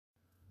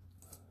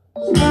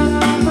What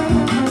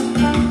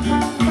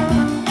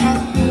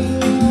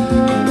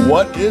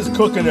is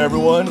cooking,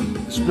 everyone?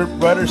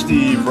 Scriptwriter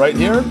Steve right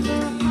here.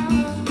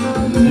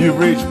 You've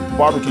reached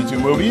Barbecue 2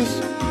 Movies.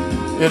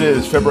 It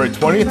is February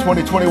 20th,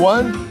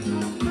 2021,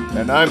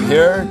 and I'm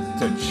here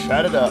to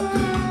chat it up.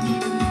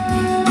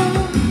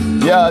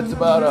 Yeah, it's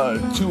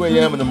about 2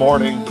 a.m. in the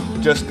morning.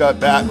 Just got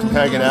back from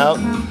hanging out.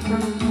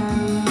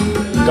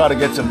 Got to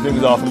get some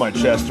things off of my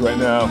chest right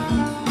now.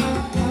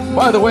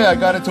 By the way, I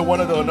got into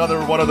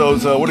another one of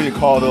those, what do you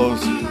call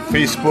those,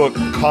 Facebook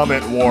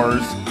comment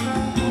wars.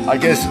 I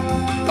guess,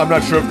 I'm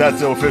not sure if that's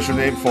the official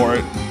name for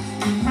it,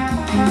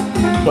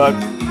 but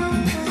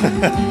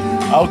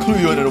I'll clue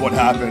you into what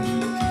happened.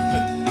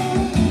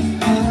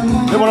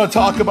 They want to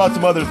talk about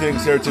some other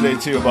things here today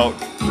too, about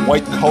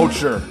white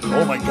culture.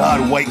 Oh my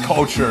God, white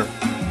culture.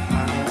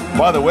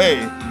 By the way,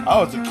 I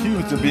was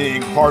accused of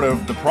being part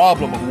of the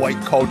problem of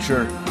white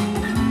culture.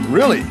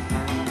 Really?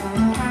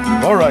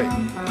 All right,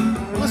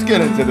 let's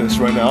get into this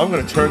right now. I'm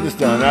going to turn this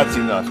down. That's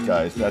enough,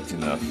 guys. That's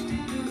enough.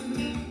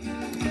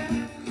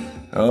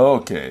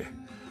 Okay.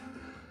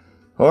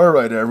 All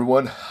right,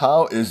 everyone.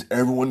 How is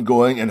everyone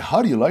going? And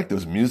how do you like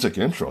those music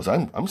intros?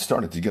 I'm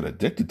starting to get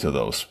addicted to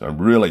those. I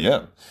really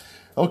am.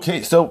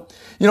 Okay, so,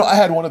 I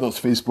had one of those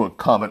Facebook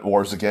comment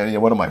wars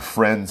again. One of my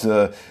friends,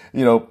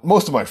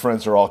 most of my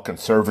friends are all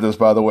conservatives,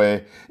 by the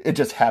way. It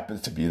just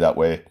happens to be that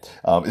way.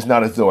 It's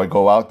not as though I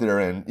go out there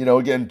and,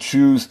 again,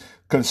 choose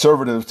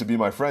conservatives to be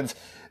my friends.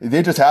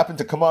 They just happen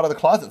to come out of the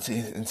closet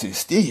and say,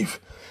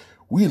 Steve,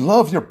 we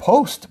love your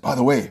post. By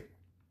the way,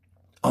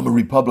 I'm a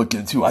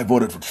Republican too. I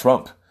voted for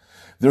Trump.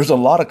 There's a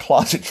lot of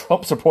closet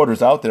Trump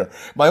supporters out there.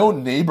 My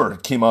own neighbor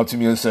came out to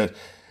me and said,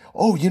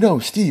 oh,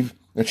 Steve,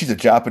 and she's a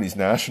Japanese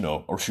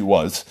national, or she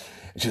was.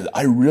 And she said,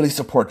 I really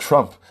support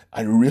Trump.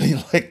 I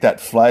really like that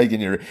flag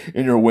in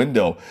your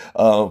window.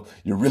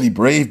 You're really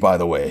brave, by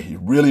the way. You're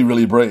really,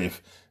 really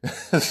brave.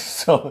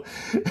 So,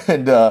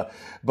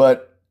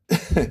 but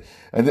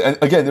and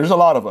again, there's a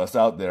lot of us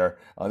out there.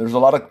 There's a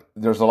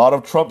lot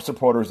of Trump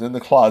supporters in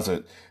the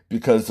closet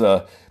because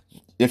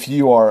if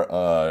you are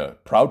a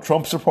proud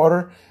Trump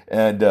supporter,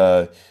 and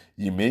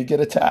you may get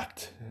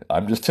attacked.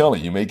 I'm just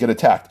telling you, you may get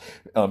attacked.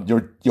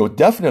 You'll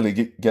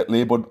definitely get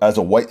labeled as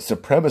a white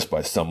supremacist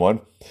by someone,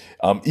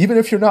 even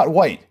if you're not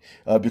white.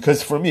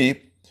 Because for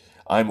me,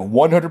 I'm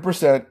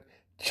 100%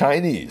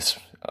 Chinese.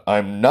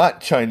 I'm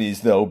not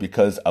Chinese, though,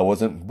 because I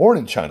wasn't born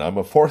in China. I'm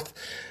a fourth.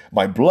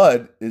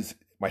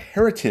 My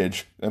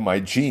heritage and my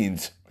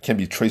genes can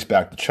be traced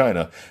back to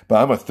China,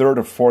 but I'm a third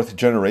or fourth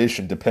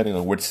generation, depending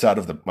on which side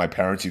of my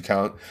parents you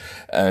count.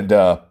 And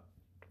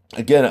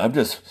again,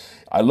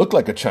 I look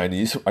like a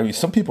Chinese. I mean,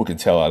 some people can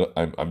tell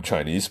I'm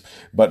Chinese,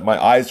 but my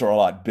eyes are a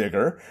lot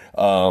bigger.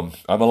 I'm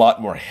a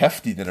lot more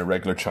hefty than a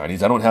regular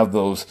Chinese. I don't have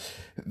those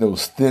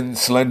thin,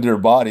 slender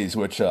bodies,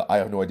 which I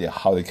have no idea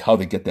how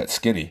they get that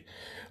skinny.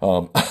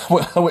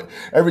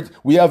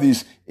 We have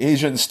these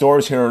Asian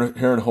stores here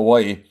in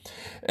Hawaii,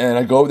 and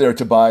I go there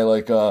to buy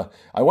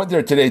I went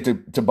there today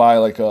to buy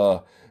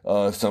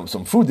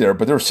some food there,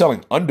 but they're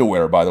selling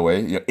underwear, by the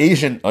way,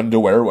 Asian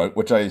underwear,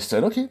 which I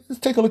said, okay, let's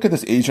take a look at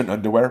this Asian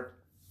underwear.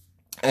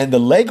 And the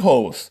leg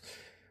holes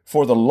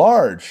for the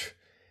large,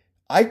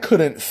 I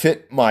couldn't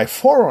fit my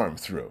forearm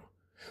through.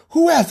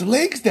 Who has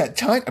legs that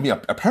tiny? I mean,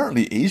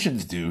 apparently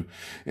Asians do.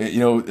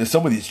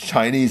 Some of these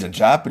Chinese and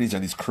Japanese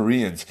and these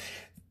Koreans,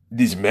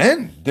 these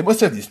men, they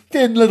must have these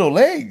thin little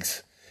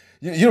legs.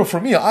 For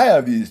me, I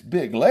have these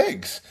big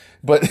legs,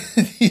 but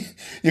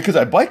because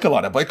I bike a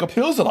lot, I bike up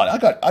hills a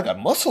lot. I got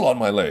muscle on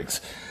my legs,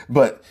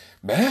 but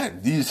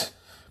man, these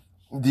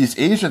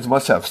Asians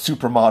must have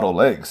supermodel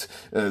legs.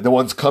 The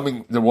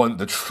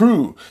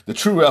true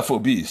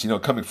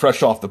FOBs, coming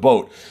fresh off the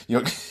boat.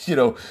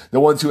 The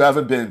ones who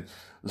haven't been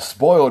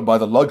spoiled by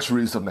the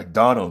luxuries of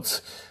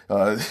McDonald's.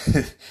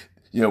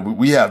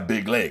 We have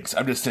big legs.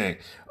 I'm just saying,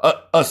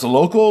 us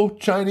local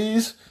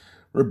Chinese,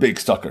 we're big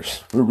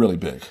suckers. We're really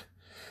big.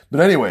 But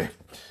anyway,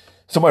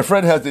 so my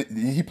friend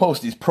he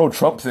posts these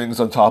pro-Trump things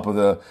on top of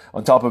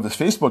his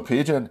Facebook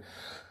page, and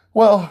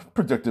well,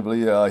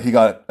 predictably, he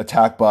got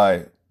attacked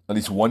by at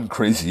least one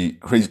crazy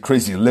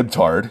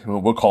libtard.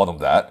 We'll call them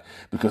that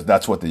because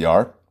that's what they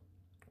are.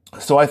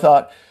 So I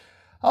thought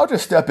I'll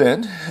just step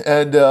in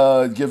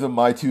and give them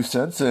my 2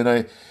 cents, and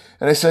I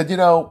said,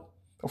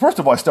 first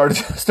of all, I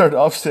started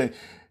off saying,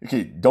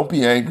 okay, don't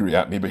be angry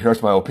at me, but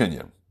here's my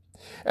opinion.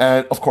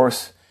 And of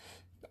course,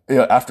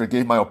 after I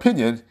gave my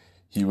opinion,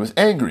 he was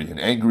angry and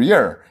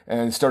angrier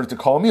and started to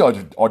call me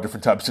all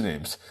different types of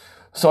names.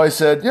 So I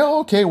said,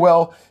 okay,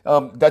 well,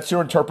 that's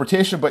your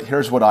interpretation, but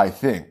here's what I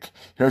think.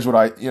 Here's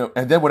what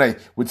and then when I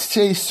would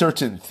say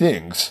certain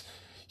things,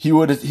 he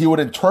would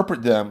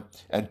interpret them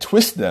and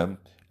twist them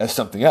as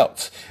something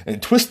else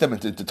and twist them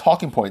into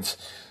talking points,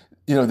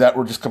 that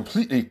were just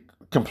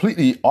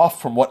completely off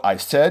from what I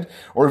said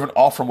or even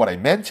off from what I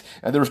meant.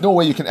 And there was no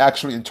way you can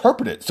actually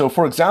interpret it. So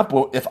for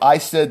example, if I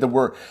said the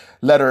word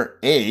letter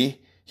A,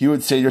 he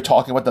would say, you're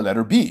talking about the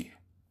letter B.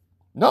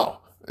 No,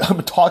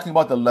 I'm talking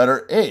about the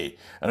letter A.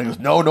 And he goes,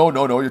 no,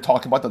 you're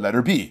talking about the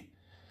letter B.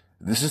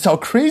 This is how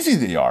crazy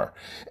they are.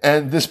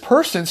 And this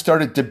person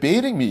started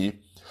debating me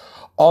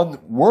on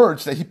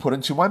words that he put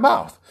into my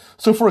mouth.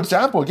 So for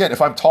example, again,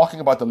 if I'm talking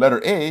about the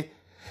letter A,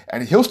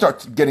 and he'll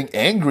start getting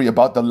angry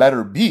about the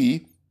letter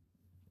B,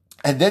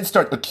 and then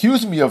start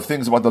accusing me of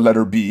things about the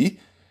letter B,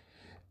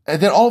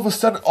 and then all of a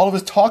sudden, all of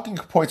his talking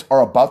points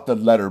are about the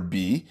letter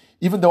B,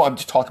 even though I'm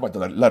just talking about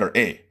the letter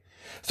A.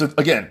 So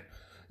again,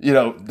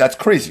 that's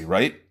crazy,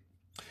 right?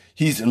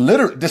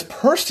 This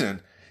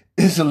person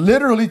is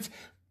literally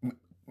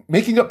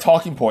making up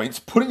talking points,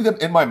 putting them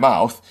in my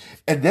mouth,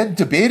 and then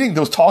debating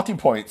those talking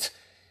points.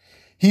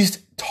 He's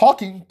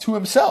talking to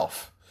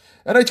himself.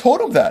 And I told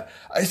him that.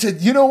 I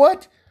said, you know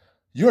what?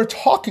 You're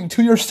talking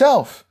to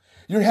yourself.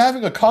 You're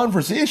having a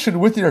conversation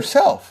with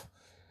yourself.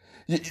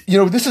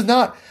 This is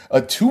not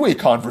a two-way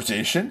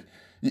conversation.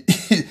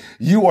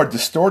 You are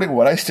distorting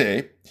what I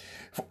say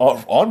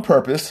on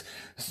purpose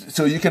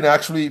so you can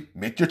actually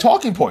make your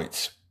talking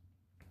points.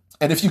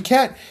 And if you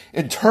can't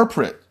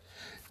interpret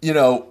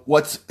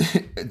what's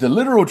the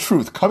literal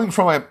truth coming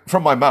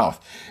from my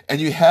mouth, and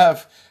you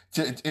have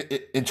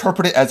to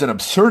interpret it as an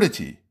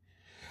absurdity,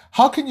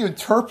 how can you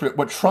interpret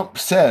what Trump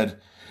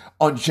said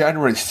on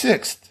January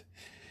 6th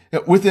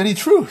with any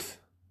truth?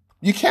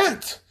 You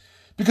can't,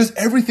 because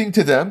everything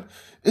to them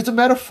is a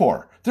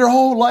metaphor. Their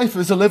whole life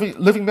is a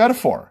living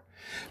metaphor.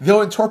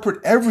 They'll interpret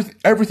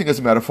everything as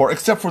a metaphor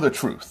except for the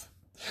truth.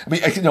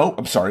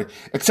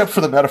 Except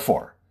for the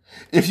metaphor.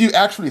 If you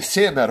actually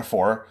say a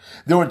metaphor,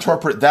 they'll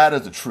interpret that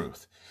as the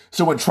truth.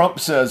 So when Trump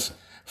says,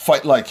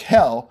 fight like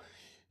hell,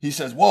 he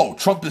says, whoa,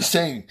 Trump is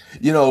saying,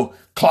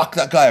 clock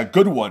that guy a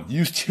good one,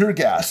 use tear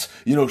gas,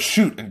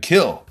 shoot and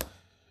kill,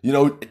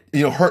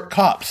 hurt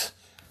cops.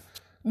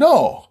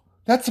 No,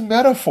 that's a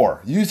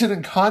metaphor. Use it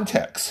in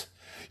context.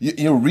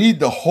 You read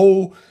the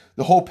whole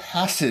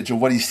passage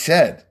of what he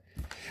said.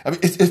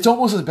 It's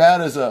almost as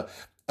bad as a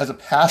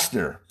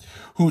pastor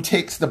who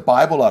takes the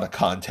Bible out of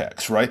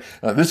context, right?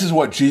 This is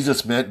what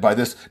Jesus meant by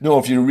this. No,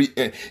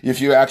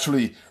 if you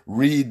actually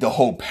read the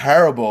whole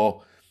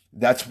parable,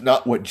 that's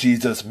not what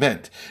Jesus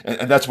meant.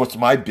 And that's what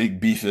my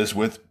big beef is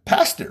with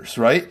pastors,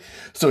 right?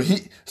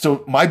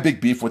 So my big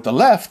beef with the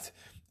left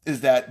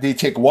is that they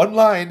take one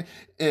line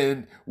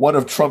in one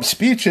of Trump's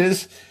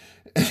speeches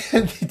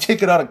and they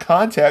take it out of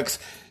context,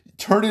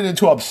 turn it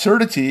into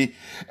absurdity,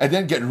 and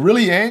then get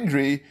really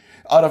angry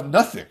out of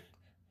nothing.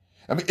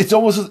 It's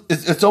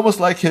almost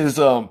like his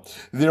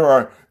there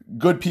are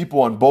good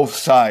people on both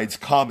sides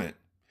comment.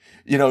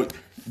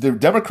 The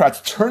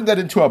Democrats turned that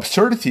into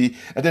absurdity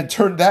and then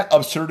turned that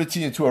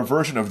absurdity into a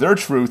version of their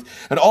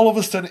truth, and all of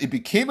a sudden it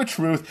became a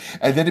truth,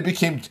 and then it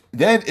became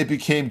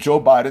Joe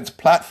Biden's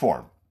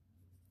platform.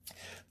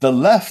 The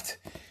left,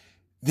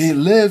 they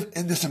live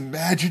in this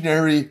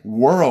imaginary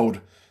world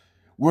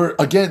where,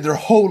 again, their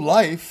whole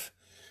life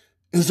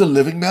is a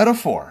living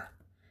metaphor.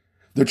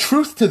 The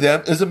truth to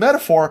them is a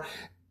metaphor,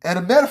 and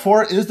a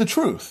metaphor is the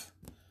truth.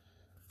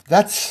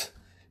 That's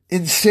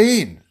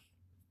insane.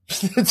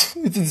 It's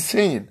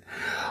insane.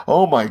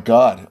 Oh my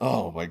God.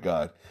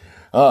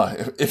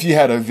 If you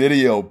had a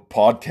video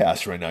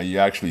podcast right now, you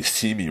actually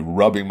see me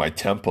rubbing my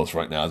temples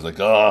right now. I was like,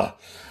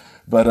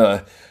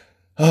 but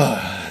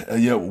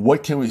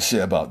what can we say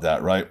about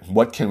that, right?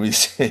 What can we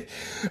say?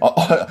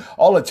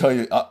 All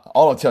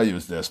I'll tell you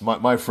is this.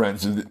 My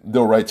friends,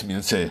 they'll write to me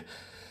and say,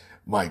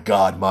 my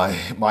God,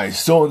 my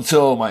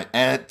so-and-so, my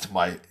aunt,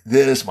 my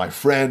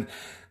friend,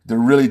 they're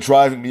really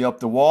driving me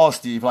up the wall,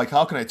 Steve. Like,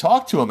 how can I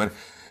talk to them?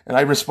 And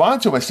I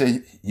respond to them. I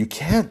say, you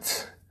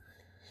can't.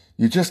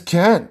 You just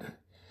can't.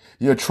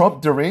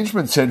 Trump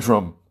derangement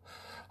syndrome.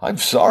 I'm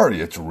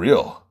sorry. It's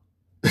real.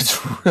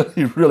 It's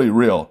really, really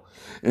real.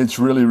 It's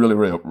really, really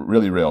real,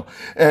 really real.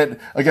 And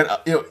again,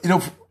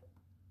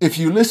 if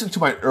you listen to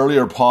my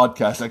earlier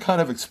podcast, I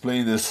kind of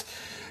explained this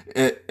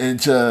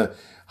into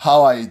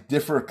how I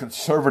differ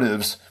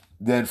conservatives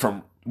than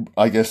from,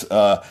 I guess,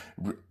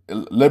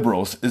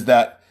 liberals, is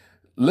that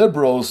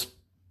liberals,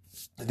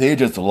 they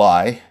just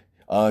lie.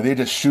 They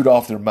just shoot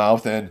off their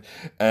mouth, and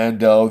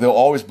they'll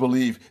always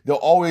prove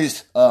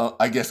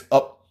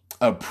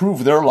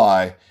their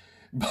lie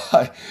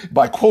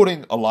by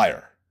quoting a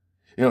liar.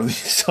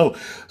 So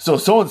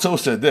and so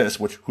said this,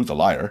 who's a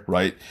liar,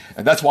 right?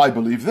 And that's why I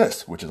believe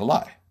this, which is a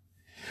lie.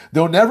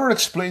 They'll never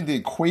explain the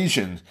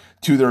equation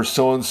to their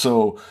so and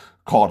so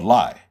called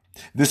lie.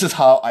 This is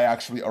how I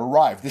actually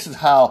arrived. This is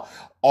how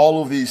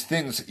all of these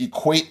things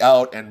equate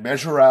out and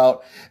measure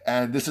out,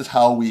 and this is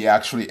how we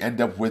actually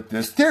end up with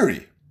this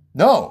theory.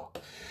 No.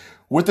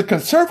 With the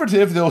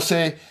conservative, they'll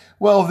say,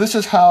 well, this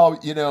is how,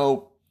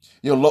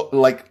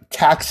 like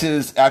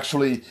taxes,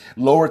 actually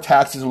lower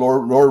taxes,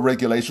 lower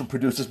regulation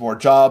produces more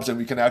jobs, and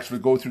we can actually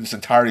go through this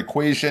entire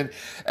equation,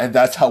 and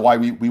that's why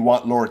we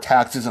want lower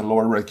taxes and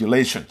lower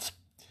regulations.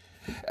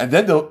 And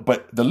then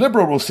but the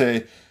liberal will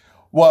say,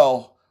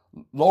 well,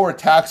 lower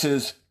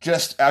taxes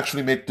just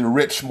actually make the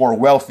rich more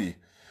wealthy.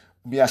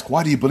 Let me ask,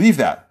 why do you believe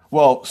that?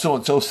 Well,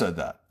 so-and-so said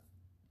that.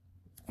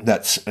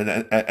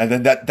 And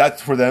then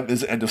that's for them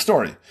is the end of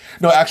story.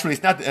 No, actually,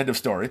 it's not the end of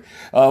story.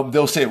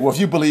 They'll say, well, if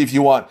you believe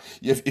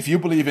if you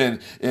believe in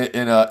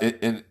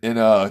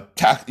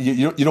tax,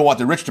 you don't want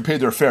the rich to pay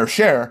their fair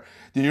share,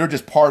 then you're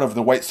just part of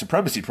the white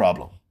supremacy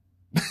problem.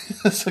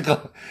 It's like,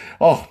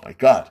 oh my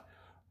God,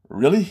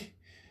 really?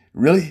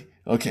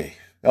 Okay,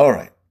 all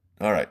right.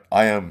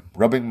 I am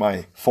rubbing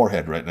my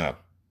forehead right now.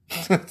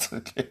 It's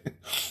okay.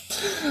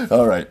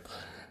 All right.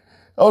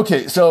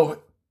 Okay,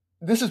 so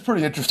this is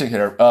pretty interesting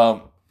here.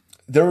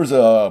 There was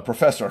a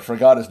professor, I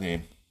forgot his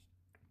name,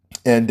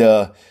 and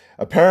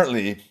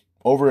apparently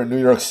over in New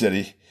York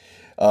City,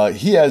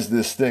 he has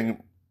this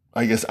thing.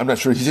 I guess I'm not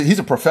sure. He's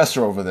a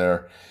professor over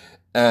there,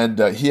 and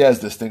he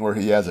has this thing where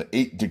he has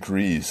 8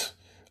 degrees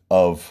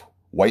of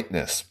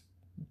whiteness,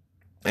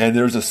 and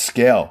there's a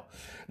scale,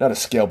 not a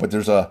scale, but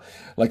there's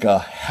like a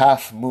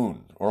half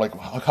moon, or like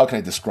how can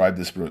I describe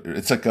this?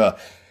 It's like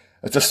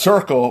it's a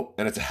circle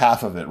and it's a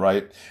half of it,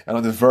 right? And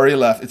on the very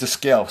left, it's a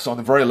scale. So on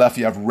the very left,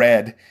 you have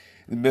red.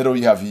 In the middle,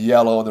 you have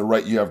yellow. On the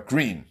right, you have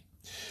green.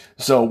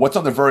 So what's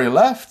on the very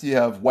left? You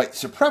have white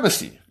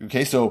supremacy.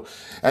 Okay, so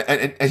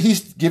and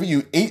he's giving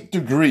you 8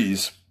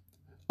 degrees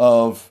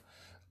of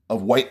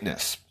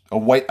whiteness,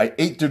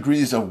 8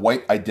 degrees of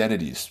white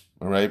identities.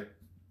 All right.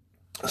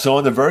 So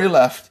on the very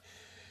left,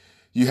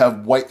 you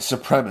have white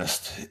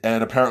supremacist,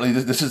 and apparently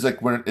this is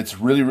like when it's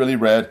really, really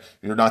red.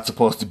 You're not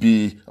supposed to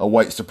be a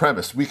white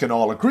supremacist. We can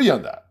all agree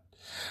on that.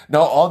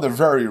 Now on the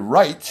very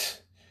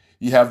right,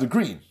 you have the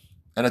green.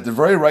 And at the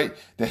very right,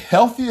 the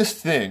healthiest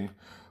thing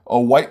a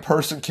white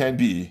person can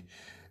be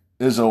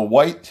is a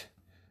white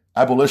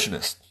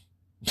abolitionist.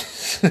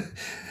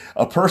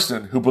 A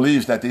person who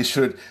believes that they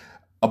should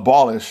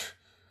abolish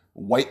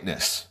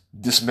whiteness,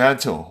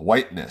 dismantle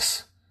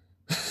whiteness.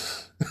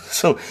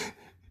 So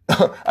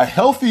a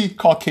healthy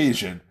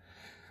Caucasian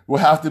will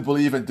have to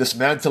believe in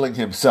dismantling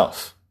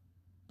himself,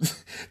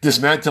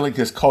 dismantling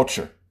his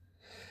culture.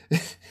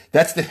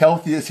 That's the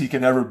healthiest he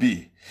can ever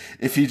be.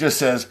 If he just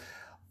says,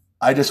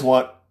 I just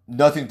want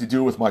nothing to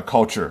do with my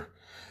culture,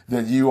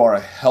 then you are a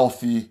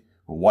healthy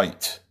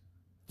white.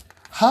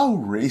 How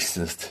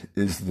racist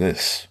is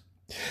this?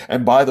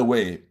 And by the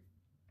way,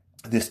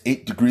 this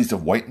 8 degrees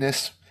of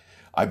whiteness,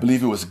 I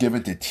believe it was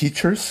given to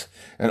teachers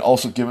and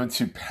also given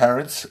to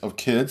parents of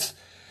kids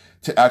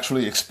to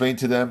actually explain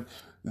to them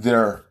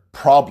their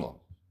problem,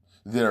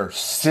 their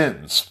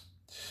sins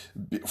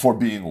for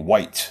being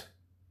white.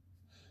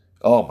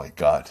 Oh my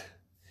God.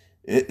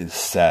 It is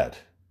sad.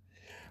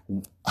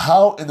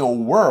 How in the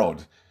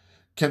world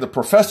can the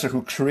professor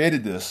who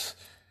created this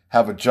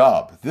have a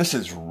job? This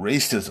is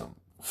racism,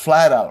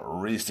 flat out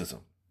racism.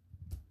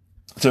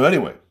 So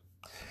anyway,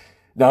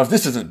 now if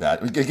this isn't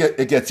bad,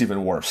 it gets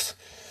even worse.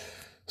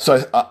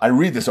 So I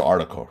read this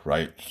article,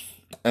 right?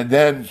 And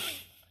then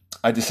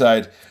I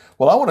decide,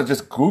 well, I want to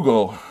just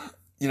Google,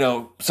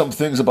 some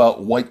things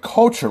about white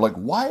culture. Like,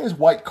 why is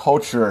white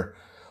culture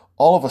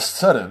all of a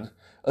sudden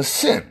a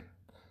sin?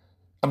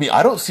 I mean,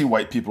 I don't see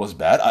white people as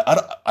bad.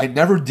 I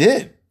never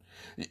did.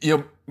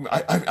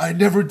 I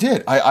never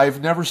did.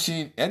 I've never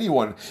seen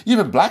anyone,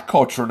 even black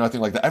culture or nothing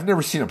like that. I've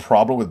never seen a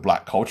problem with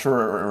black culture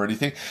or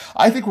anything.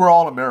 I think we're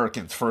all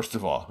Americans, first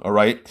of all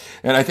right?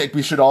 And I think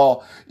we should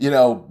all,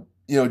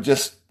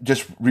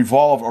 just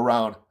revolve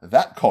around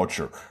that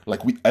culture.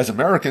 Like as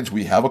Americans,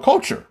 we have a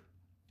culture.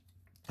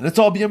 Let's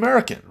all be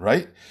American,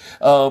 right?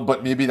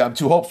 But maybe I'm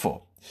too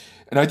hopeful.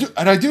 And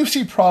I do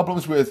see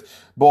problems with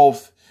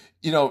both.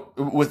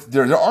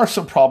 There are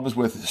some problems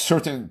with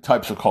certain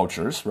types of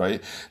cultures,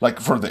 right? Like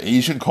for the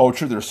Asian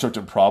culture, there's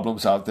certain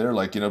problems out there.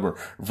 Like, we're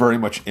very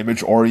much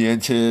image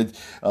oriented,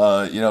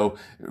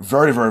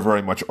 very, very,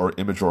 very much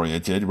image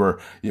oriented where,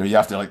 you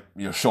have to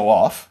show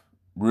off,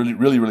 really,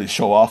 really, really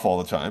show off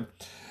all the time.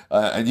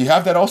 And you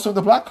have that also in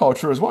the black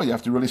culture as well. You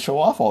have to really show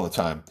off all the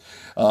time.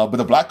 But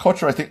the black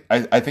culture, I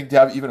think they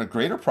have even a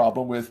greater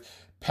problem with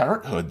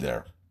parenthood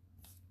there.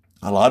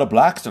 A lot of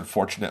blacks,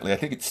 unfortunately, I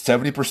think it's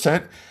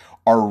 70%,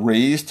 are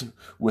raised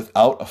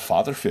without a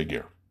father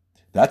figure.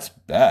 That's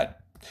bad.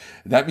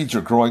 That means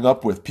you're growing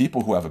up with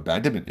people who have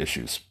abandonment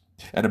issues.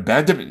 And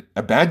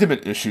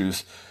abandonment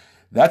issues,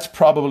 that's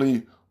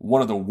probably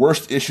one of the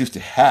worst issues to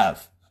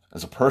have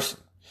as a person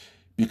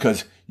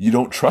because you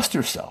don't trust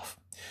yourself.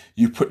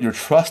 You put your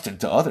trust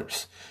into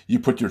others. You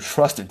put your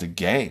trust into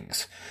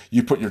gangs.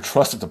 You put your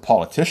trust into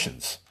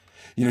politicians.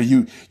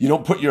 You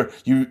don't put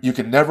you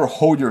can never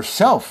hold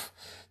yourself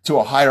to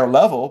a higher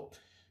level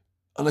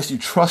unless you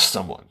trust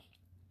someone.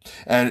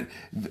 And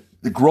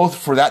the growth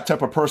for that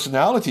type of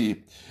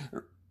personality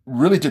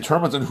really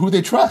determines on who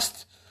they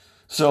trust.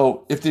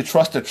 So if they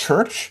trust a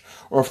church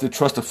or if they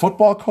trust a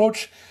football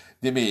coach,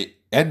 they may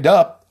end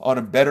up on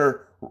a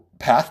better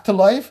path to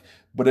life.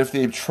 But if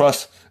they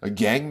trust a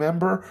gang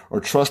member or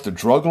trust a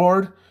drug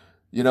lord,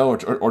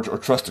 or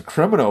trust a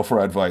criminal for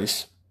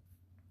advice,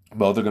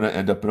 well, they're going to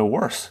end up in a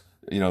worse,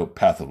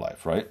 path of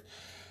life, right?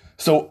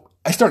 So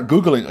I start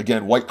Googling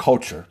again, white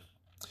culture.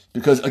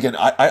 Because again,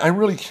 I'm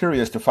really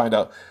curious to find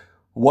out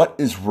what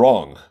is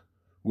wrong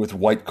with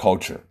white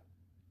culture.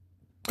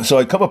 So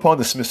I come upon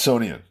the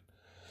Smithsonian,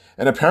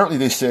 And apparently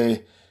they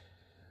say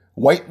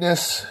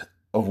whiteness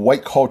of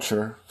white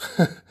culture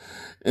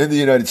in the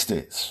United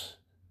States.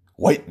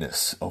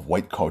 Whiteness of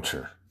white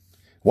culture.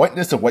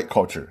 Whiteness of white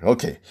culture.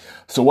 Okay,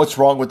 so what's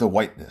wrong with the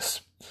whiteness?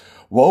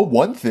 Well,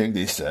 one thing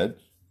they said,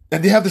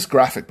 and they have this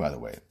graphic, by the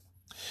way,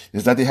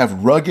 is that they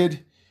have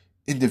rugged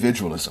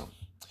individualism.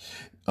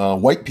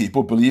 White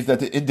people believe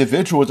that the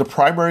individual is a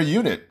primary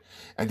unit,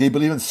 and they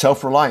believe in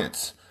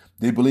self-reliance.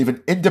 They believe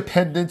in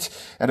independence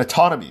and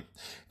autonomy.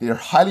 They are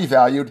highly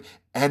valued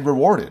and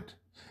rewarded.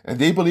 And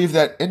they believe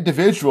that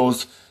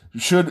individuals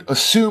should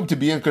assume to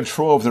be in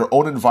control of their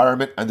own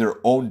environment and their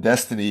own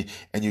destiny,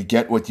 and you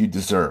get what you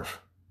deserve.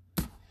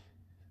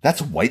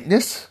 That's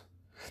whiteness?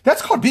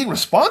 That's called being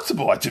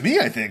responsible, to me,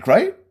 I think,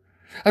 right?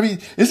 I mean,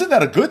 isn't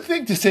that a good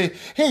thing to say,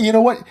 hey, you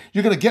know what?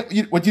 You're going to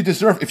get what you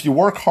deserve. If you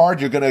work hard,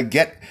 you're going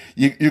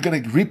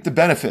to reap the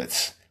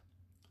benefits.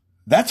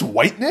 That's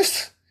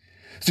whiteness?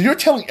 So you're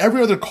telling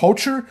every other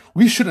culture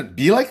we shouldn't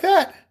be like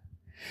that?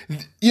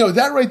 You know,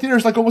 that right there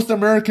is like almost the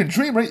American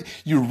dream, right?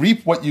 You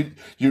reap what you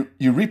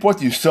reap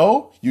what you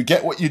sow, you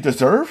get what you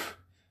deserve.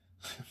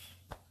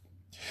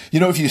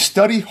 You know, if you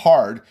study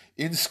hard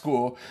in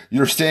school,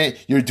 you're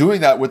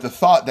doing that with the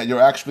thought that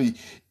you're actually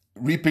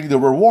reaping the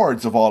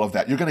rewards of all of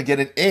that. You're going to get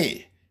an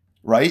A,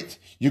 right?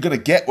 You're going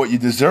to get what you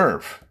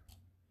deserve.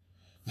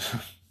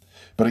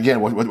 But again,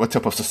 what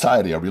type of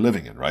society are we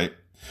living in, right?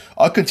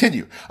 I'll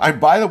continue.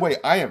 By the way,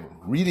 I am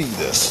reading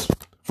this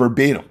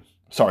verbatim.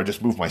 Sorry, I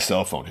just moved my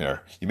cell phone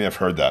here. You may have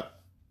heard that.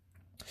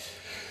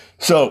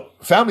 So,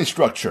 family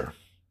structure.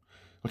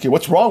 Okay,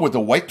 what's wrong with the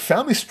white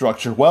family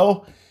structure?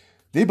 Well,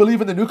 they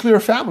believe in the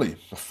nuclear family.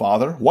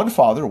 One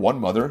father,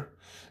 one mother,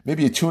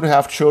 maybe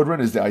 2.5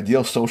 children is the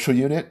ideal social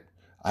unit.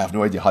 I have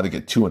no idea how to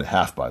get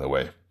 2.5, by the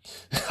way.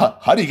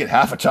 How do you get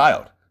half a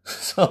child?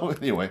 So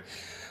anyway,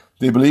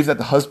 they believe that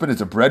the husband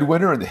is a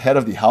breadwinner and the head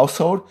of the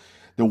household.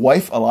 The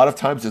wife, a lot of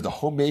times, is a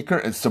homemaker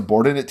and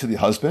subordinate to the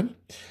husband.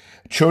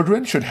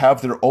 Children should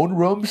have their own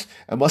rooms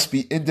and must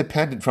be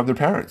independent from their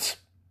parents.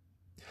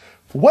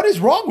 What is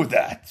wrong with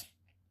that?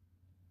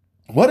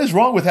 What is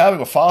wrong with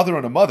having a father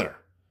and a mother?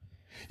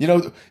 You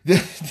know,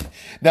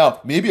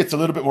 now, maybe it's a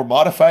little bit more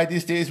modified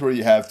these days where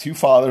you have 2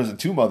 fathers and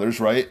 2 mothers,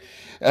 right?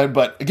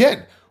 But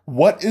again,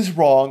 what is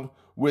wrong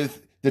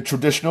with the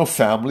traditional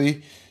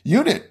family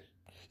unit?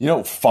 You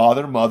know,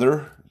 father,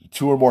 mother,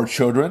 2 or more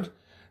children,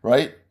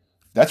 right?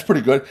 That's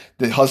pretty good.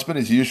 The husband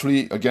is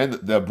usually, again,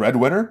 the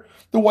breadwinner.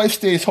 The wife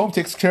stays home,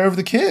 takes care of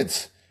the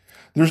kids.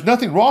 There's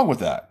nothing wrong with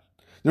that.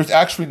 There's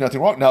actually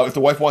nothing wrong. Now, if the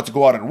wife wants to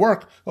go out and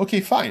work, okay,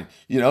 fine.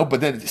 You know,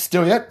 but then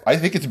still yet, I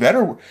think it's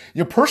better.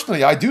 You know,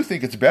 personally, I do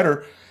think it's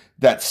better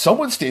that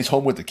someone stays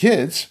home with the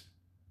kids.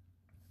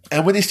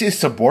 And when they stay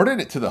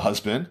subordinate to the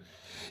husband,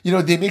 you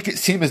know, they make it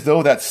seem as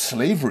though that's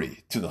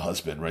slavery to the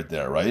husband right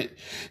there, right?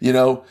 You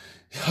know,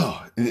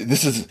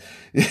 this is,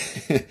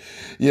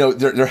 you know,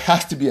 there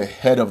has to be a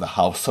head of the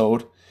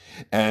household.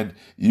 And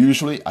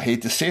usually, I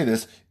hate to say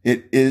this,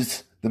 it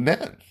is the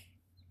man.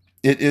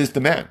 It is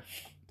the man.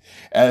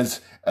 As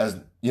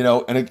you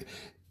know, and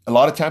a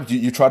lot of times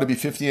you try to be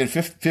 50 and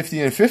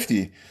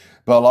 50,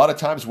 but a lot of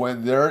times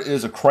when there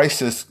is a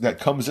crisis that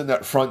comes in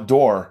that front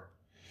door,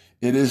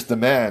 it is the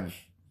man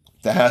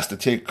that has to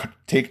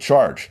take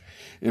charge.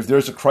 If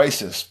there's a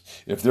crisis,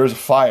 if there's a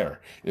fire,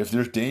 if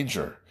there's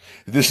danger,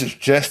 this is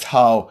just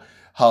how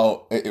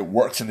it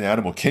works in the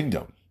animal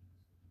kingdom.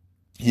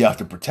 You have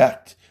to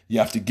protect. You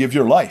have to give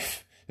your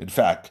life. In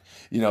fact,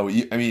 you know,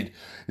 I mean,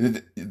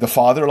 the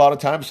father a lot of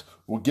times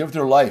will give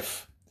their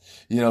life,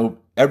 you know,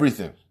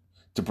 everything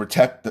to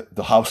protect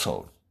the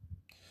household.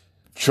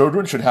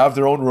 Children should have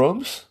their own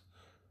rooms,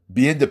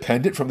 be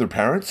independent from their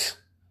parents.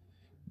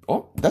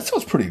 Oh, that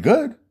sounds pretty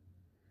good.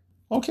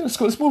 Okay, let's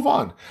go. Let's move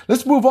on.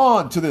 Let's move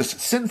on to this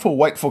sinful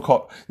white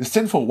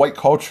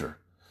culture.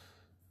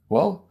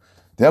 Well,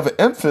 they have an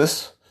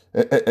emphasis.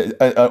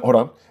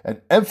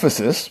 An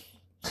emphasis.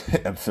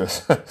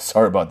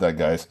 Sorry about that,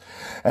 guys.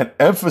 An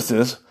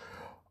emphasis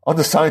on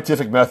the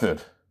scientific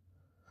method.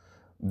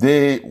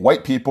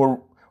 White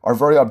people are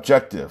very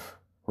objective,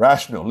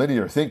 rational,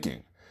 linear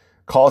thinking,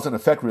 cause and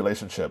effect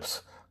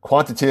relationships,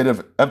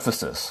 quantitative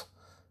emphasis.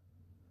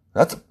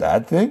 That's a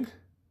bad thing?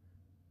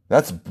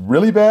 That's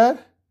really bad?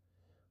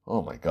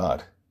 Oh my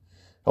God.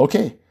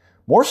 Okay,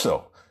 more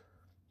so.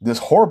 This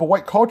horrible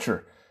white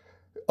culture,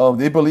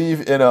 they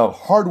believe in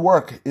hard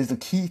work is the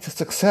key to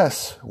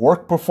success.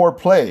 Work before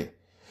play.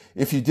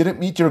 If you didn't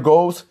meet your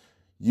goals,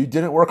 you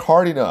didn't work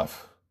hard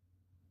enough.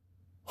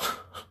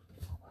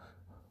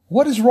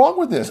 What is wrong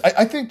with this?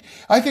 I think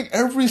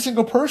every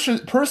single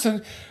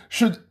person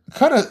should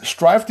kind of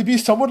strive to be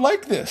someone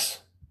like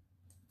this.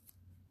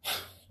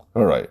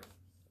 All right.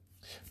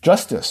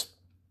 Justice.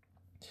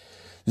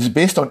 This is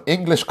based on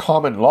English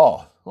common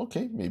law.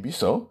 Okay, maybe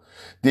so.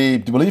 They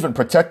believe in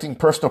protecting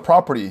personal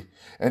property,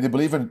 and they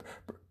believe in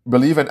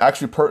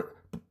actually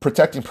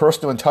protecting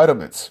personal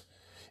entitlements.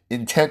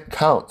 Intent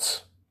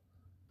counts.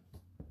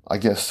 I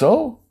guess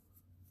so.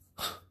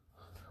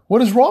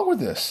 What is wrong with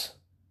this?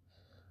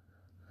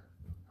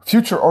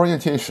 Future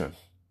orientation.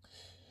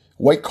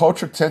 White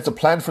culture tends to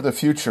plan for the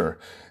future.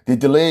 They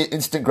delay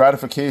instant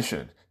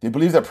gratification. They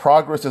believe that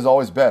progress is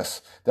always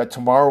best, that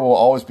tomorrow will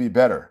always be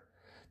better.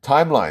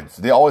 Timelines.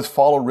 They always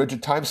follow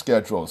rigid time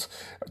schedules.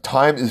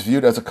 Time is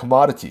viewed as a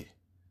commodity.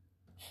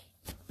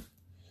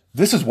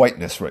 This is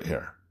whiteness right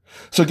here.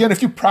 So again,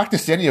 if you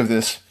practice any of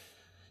this,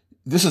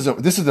 this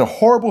is the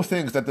horrible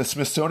things that the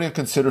Smithsonian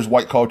considers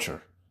white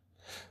culture.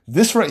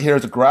 This right here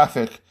is a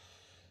graphic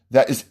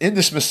that is in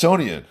the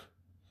Smithsonian.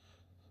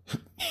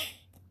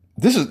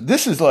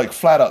 This is like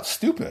flat out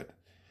stupid.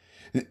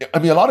 I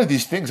mean, a lot of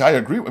these things I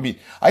agree with. I mean,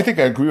 I think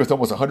I agree with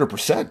almost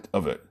 100%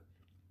 of it.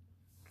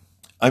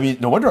 I mean,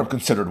 no wonder I'm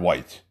considered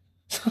white.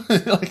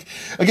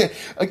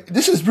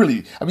 This is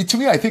really, I mean, to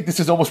me, I think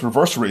this is almost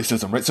reverse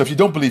racism, right? So if you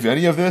don't believe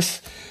any of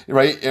this,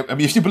 right? I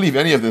mean, if you believe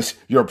any of this,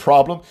 you're a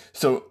problem.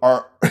 So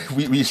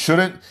we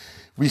shouldn't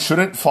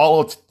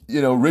follow,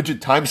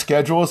 rigid time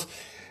schedules.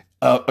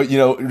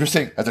 You're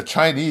saying as a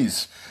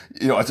Chinese,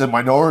 as a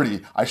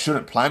minority, I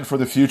shouldn't plan for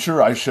the future.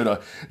 I should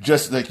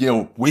just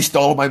waste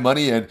all of my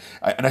money and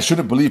I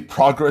shouldn't believe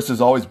progress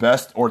is always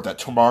best or that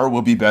tomorrow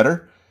will be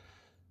better.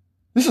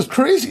 This is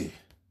crazy.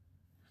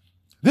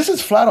 This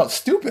is flat out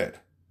stupid.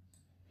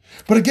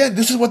 But again,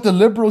 this is what the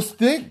liberals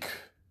think.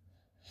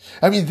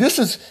 I mean, this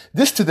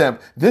to them,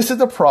 this is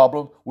the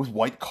problem with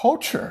white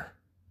culture.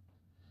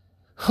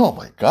 Oh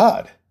my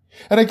God.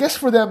 And I guess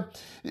for them,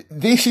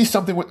 they see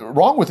something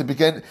wrong with it.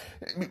 Again,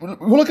 we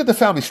look at the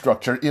family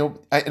structure,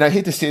 and I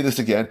hate to say this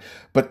again,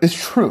 but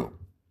it's true.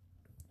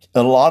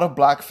 A lot of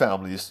black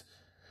families,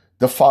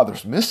 the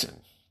father's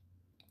missing.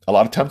 A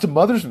lot of times the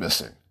mother's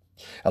missing.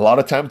 A lot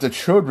of times the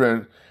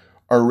children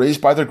are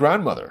raised by their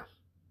grandmother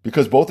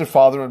because both their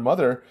father and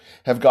mother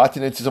have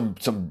gotten into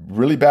some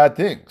really bad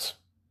things.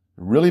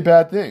 Really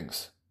bad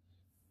things.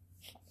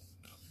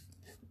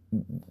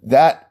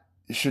 That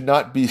should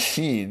not be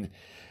seen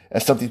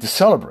as something to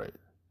celebrate.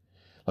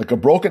 Like a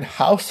broken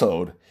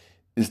household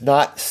is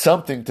not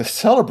something to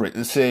celebrate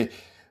and say,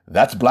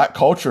 that's black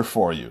culture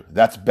for you.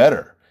 That's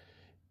better.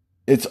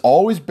 It's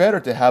always better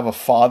to have a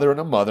father and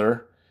a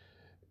mother,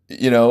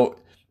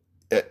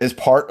 as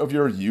part of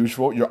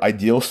your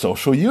ideal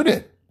social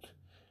unit.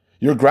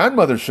 Your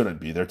grandmother shouldn't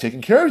be there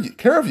taking care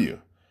of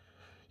you.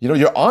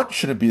 Your aunt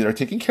shouldn't be there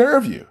taking care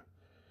of you.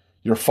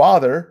 Your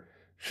father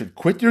should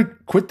quit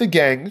the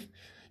gang.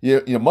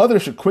 Your mother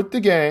should quit the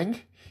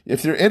gang.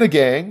 If they're in a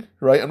gang,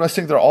 right? I'm not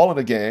saying they're all in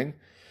a gang,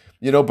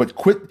 but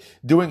quit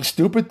doing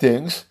stupid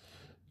things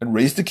and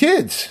raise the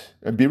kids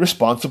and be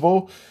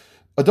responsible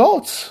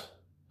adults.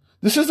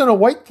 This isn't a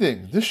white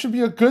thing. This should be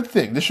a good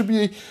thing. This should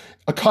be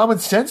a common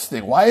sense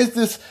thing. Why is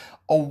this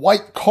a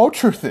white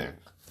culture thing?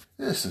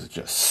 This is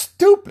just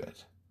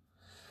stupid.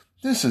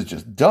 This is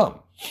just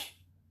dumb.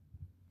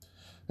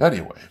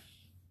 Anyway,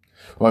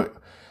 well,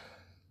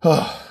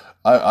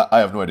 I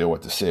have no idea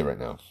what to say right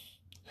now.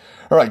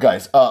 All right,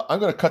 guys, I'm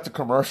going to cut the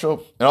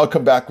commercial, and I'll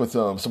come back with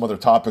some other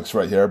topics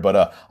right here,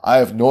 but I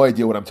have no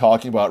idea what I'm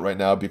talking about right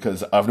now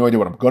because I have no idea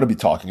what I'm going to be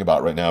talking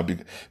about right now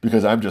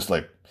because I'm just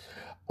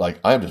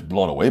I'm just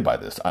blown away by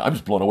this. I'm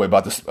just blown away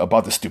about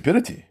the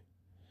stupidity.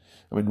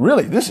 I mean,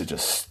 really, this is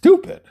just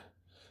stupid.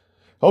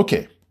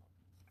 Okay,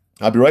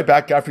 I'll be right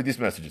back after these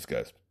messages,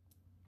 guys.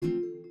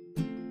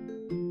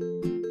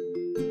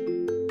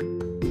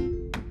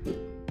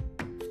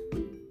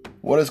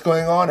 What is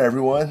going on,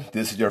 everyone?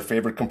 This is your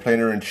favorite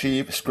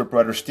complainer-in-chief,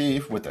 scriptwriter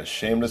Steve, with a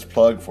shameless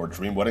plug for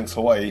Dream Weddings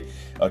Hawaii,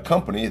 a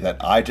company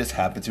that I just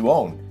happen to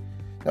own.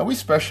 Now, we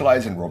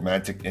specialize in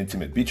romantic,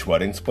 intimate beach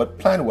weddings, but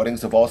plan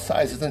weddings of all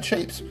sizes and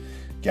shapes.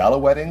 Gala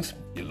weddings,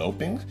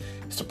 eloping,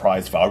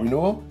 surprise vow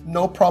renewal,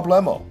 no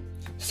problemo.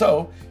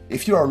 So,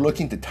 if you are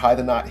looking to tie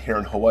the knot here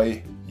in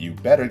Hawaii, you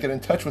better get in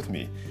touch with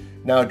me.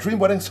 Now, Dream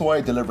Weddings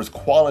Hawaii delivers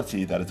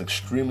quality that is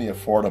extremely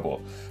affordable,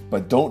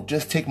 but don't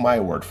just take my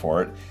word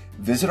for it.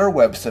 Visit our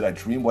website at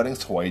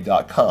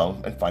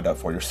dreamweddingshawaii.com and find out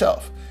for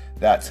yourself.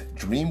 That's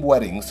Dream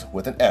Weddings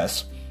with an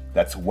S.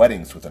 That's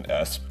Weddings with an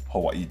S,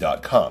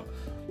 Hawaii.com.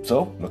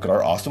 So look at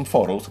our awesome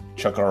photos,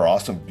 check out our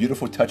awesome,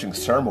 beautiful, touching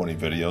ceremony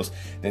videos,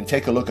 then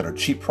take a look at our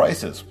cheap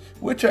prices,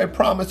 which I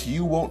promise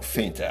you won't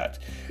faint at.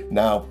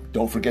 Now,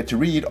 don't forget to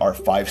read our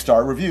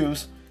 5-star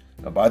reviews.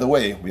 Now, by the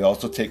way, we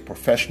also take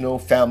professional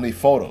family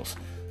photos.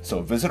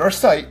 So visit our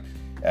site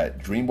at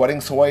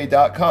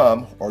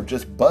dreamweddingshawaii.com or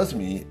just buzz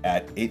me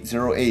at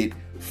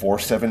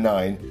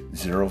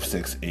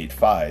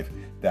 808-479-0685.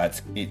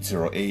 That's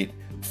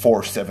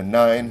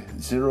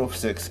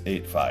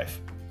 808-479-0685.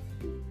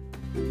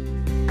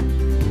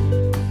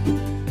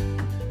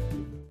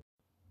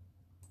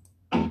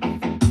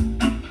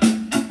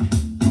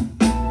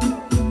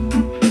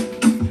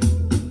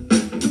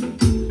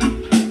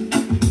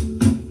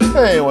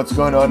 Hey, what's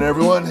going on,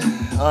 everyone?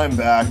 I'm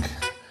back.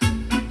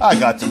 I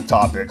got some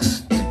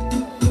topics.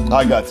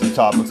 I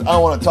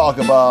want to talk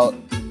about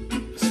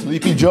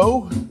Sleepy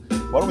Joe.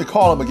 Why don't we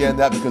call him again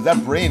that? Because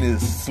that brain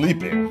is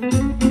sleeping.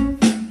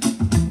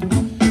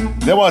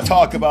 Then I want to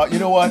talk about, you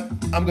know what?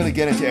 I'm going to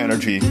get into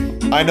energy.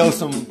 I know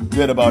some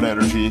bit about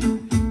energy.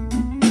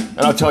 And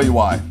I'll tell you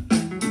why.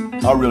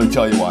 I'll really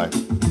tell you why.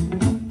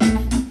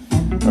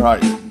 All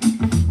right.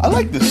 I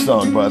like this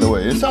song, by the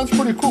way. It sounds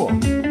pretty cool.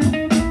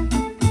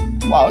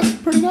 Wow, it's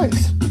pretty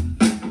nice.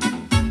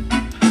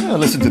 I'm gonna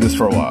listen to this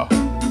for a while.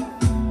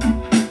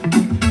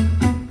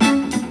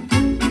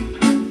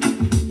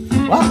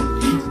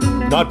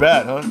 Wow, not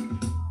bad, huh?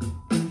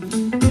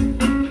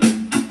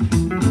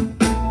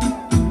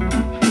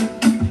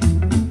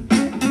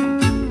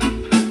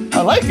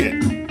 I like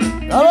it.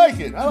 I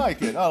like it. I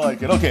like it. I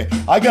like it. Okay,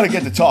 I gotta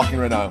get to talking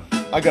right now.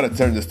 I gotta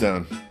turn this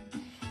down.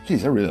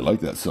 Jeez, I really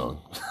like that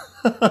song.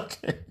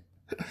 Okay.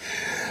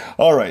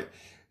 All right.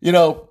 You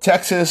know,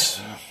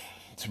 Texas,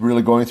 it's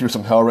really going through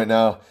some hell right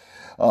now.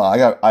 I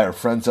have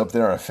friends up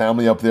there, a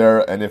family up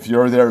there, and if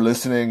you're there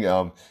listening,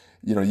 you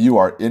know, you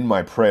are in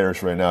my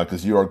prayers right now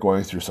because you are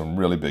going through some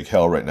really big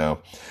hell right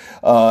now.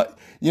 I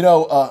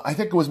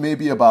think it was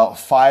maybe about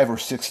 5 or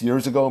 6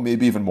 years ago,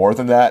 maybe even more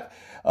than that.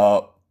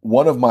 I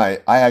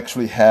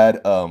actually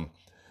had a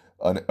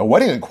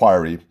wedding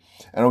inquiry,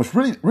 and I was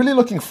really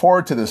looking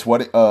forward to this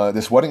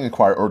wedding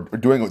inquiry or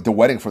doing the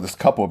wedding for this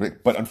couple.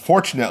 But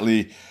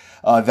unfortunately,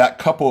 that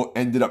couple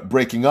ended up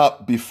breaking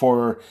up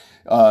before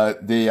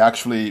they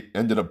actually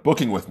ended up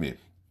booking with me.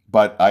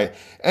 But I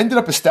ended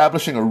up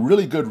establishing a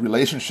really good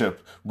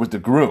relationship with the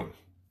groom,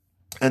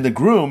 and the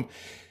groom,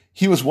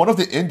 he was one of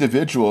the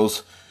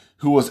individuals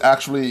who was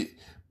actually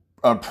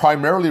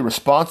primarily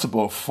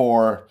responsible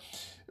for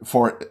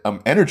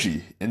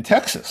energy in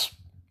Texas.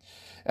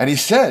 And he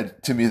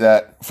said to me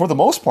that, for the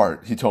most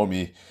part, he told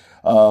me,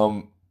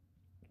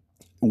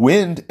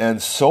 wind and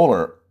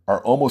solar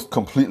are almost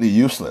completely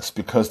useless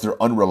because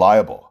they're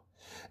unreliable.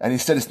 And he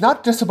said it's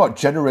not just about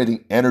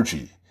generating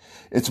energy.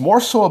 It's more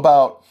so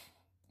about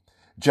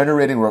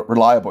generating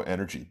reliable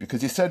energy.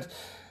 Because he said,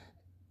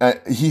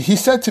 he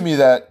said to me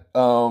that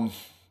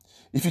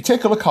if you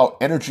take a look how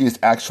energy is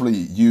actually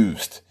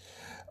used,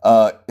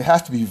 it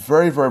has to be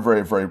very, very,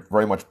 very, very,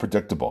 very much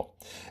predictable.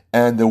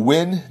 And the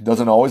wind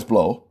doesn't always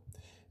blow,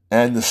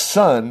 and the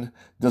sun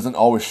doesn't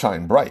always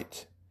shine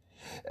bright.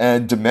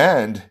 And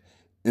demand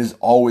is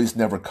always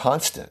never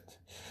constant.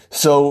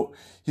 So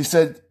he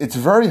said it's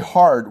very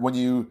hard when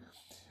you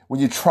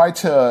try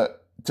to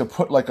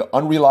put like an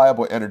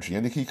unreliable energy,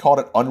 and he called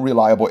it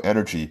unreliable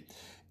energy,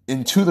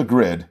 into the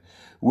grid,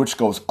 which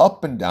goes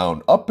up and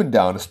down,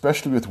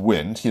 especially with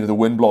wind. You know, the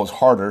wind blows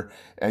harder,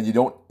 and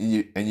you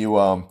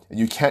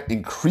can't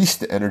increase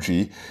the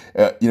energy.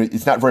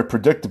 It's not very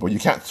predictable. You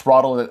can't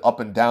throttle it up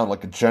and down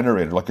like a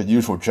generator, like a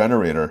usual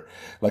generator,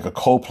 like a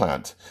coal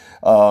plant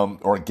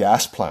or a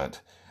gas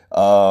plant.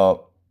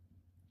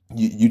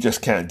 You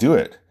just can't do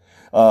it.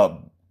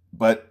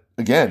 But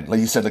again, like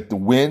you said, like the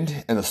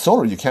wind and the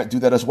solar, you can't do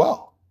that as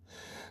well.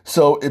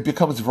 So it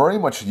becomes very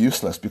much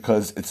useless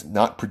because it's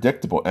not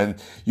predictable.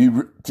 And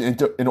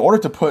in order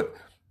to put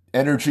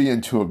energy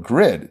into a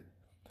grid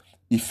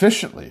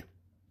efficiently,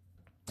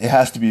 it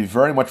has to be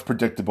very much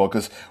predictable,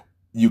 because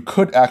you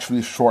could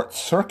actually short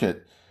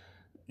circuit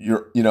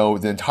the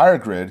entire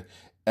grid,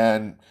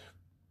 and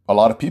a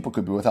lot of people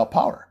could be without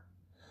power.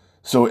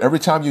 So every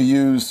time you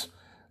use,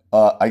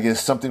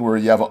 something where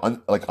you have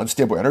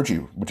unstable energy,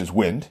 which is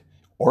wind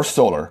or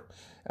solar,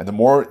 and the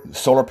more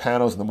solar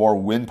panels and the more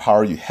wind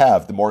power you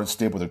have, the more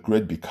unstable the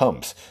grid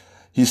becomes.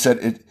 He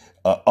said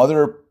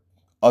other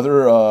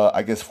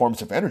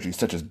forms of energy,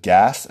 such as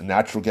gas and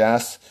natural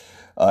gas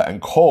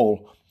and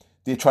coal,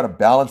 they try to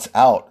balance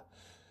out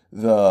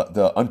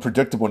the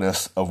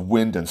unpredictableness of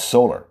wind and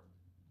solar.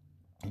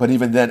 But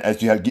even then,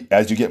 as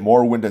you get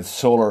more wind and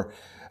solar,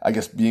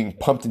 being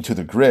pumped into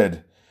the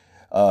grid,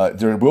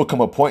 there will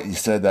come a point, he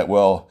said, that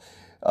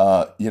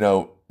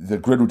the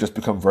grid will just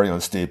become very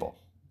unstable.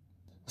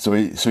 So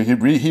he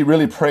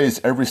really prays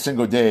every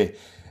single day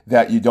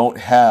that you don't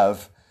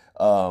have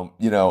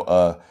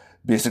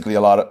basically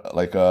a lot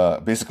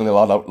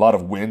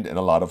of wind and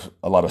a lot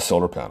of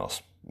solar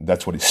panels.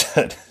 That's what he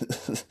said.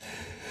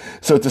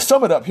 So to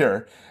sum it up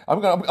here,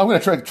 I'm gonna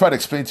try to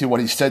explain to you what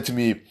he said to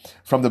me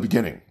from the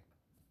beginning.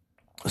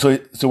 So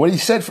what he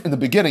said in the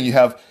beginning, you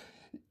have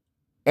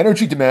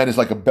energy demand is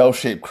like a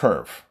bell-shaped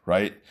curve,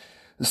 right?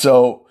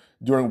 So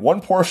during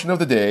one portion of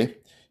the day,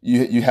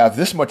 you have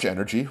this much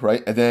energy,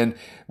 right? And then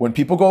when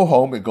people go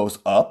home, it goes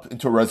up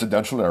into a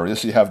residential area.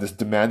 So you have this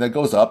demand that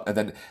goes up, and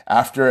then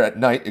after at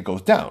night, it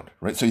goes down,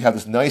 right? So you have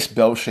this nice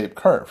bell-shaped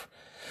curve.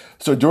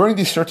 So during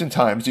these certain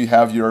times, you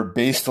have your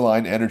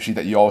baseline energy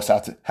that you always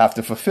have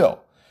to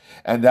fulfill.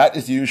 And that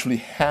is usually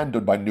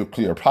handled by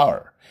nuclear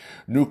power.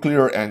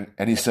 Nuclear and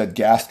he said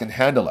gas can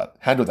handle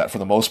that for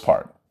the most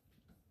part.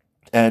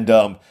 And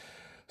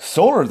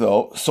solar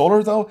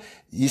though,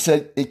 he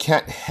said it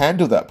can't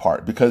handle that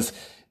part because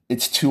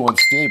it's too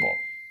unstable.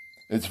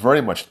 It's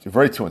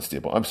very too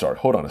unstable. I'm sorry.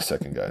 Hold on a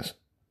second, guys.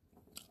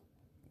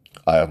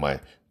 I have my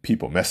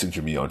people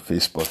messaging me on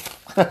Facebook.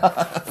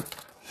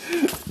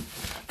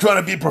 Trying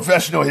to be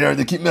professional here, and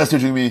they keep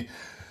messaging me.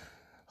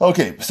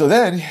 Okay, so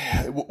then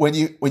when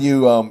you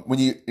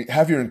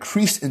have your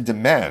increase in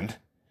demand,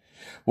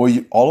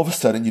 all of a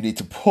sudden you need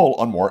to pull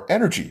on more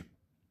energy.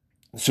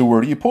 So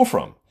where do you pull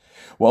from?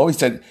 Well, he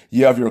said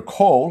you have your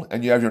coal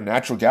and you have your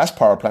natural gas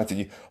power plants, and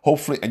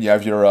you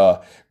have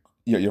your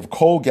you have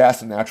coal,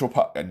 gas, and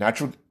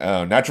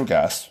natural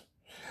gas,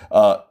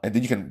 and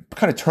then you can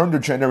kind of turn the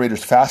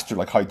generators faster,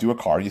 like how you do a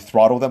car. You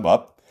throttle them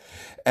up,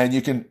 and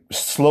you can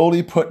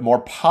slowly put more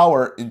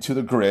power into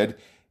the grid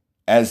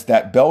as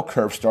that bell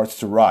curve starts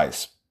to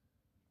rise.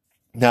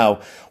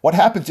 Now, what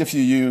happens if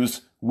you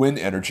use wind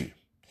energy?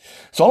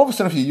 So all of a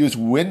sudden, if you use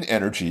wind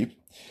energy,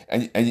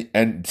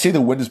 and say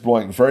the wind is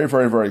blowing very,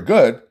 very, very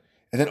good,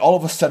 and then all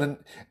of a sudden,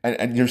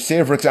 and you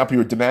say, for example,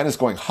 your demand is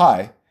going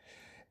high,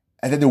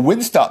 and then the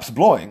wind stops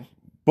blowing,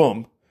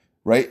 boom,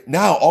 right?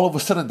 Now, all of a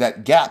sudden,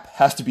 that gap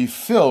has to be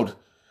filled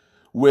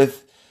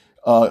with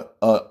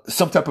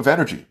some type of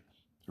energy,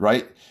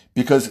 right?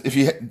 Because if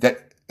you,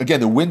 that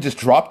again, the wind just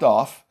dropped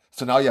off,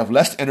 so now you have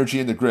less energy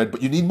in the grid,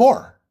 but you need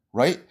more,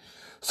 right?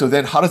 So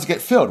then how does it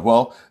get filled?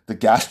 Well, the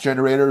gas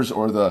generators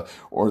or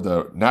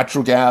the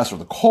natural gas or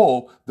the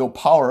coal, they'll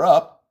power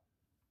up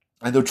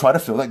and they'll try to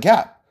fill that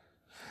gap.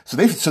 So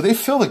they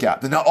fill the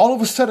gap. And now all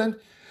of a sudden,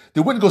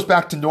 the wind goes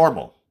back to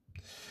normal.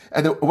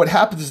 And what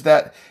happens is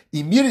that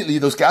immediately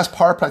those gas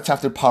power plants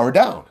have to power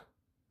down,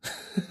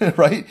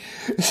 right?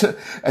 So,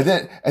 and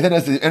then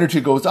as the energy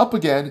goes up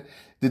again,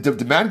 the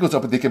demand goes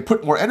up and they can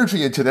put more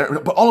energy into there.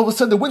 But all of a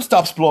sudden the wind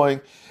stops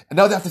blowing and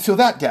now they have to fill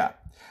that gap.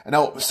 And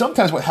now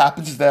sometimes what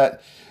happens is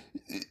that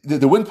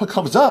the wind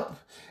comes up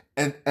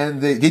and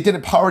they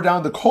didn't power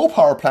down the coal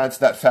power plants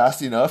that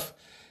fast enough.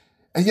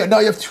 And yet now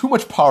you have too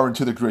much power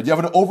into the grid. You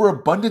have an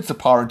overabundance of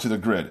power into the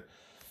grid.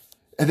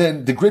 And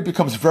then the grid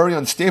becomes very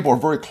unstable or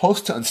very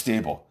close to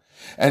unstable.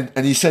 And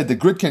he said the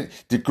grid can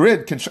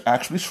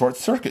actually short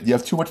circuit. You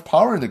have too much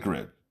power in the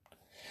grid.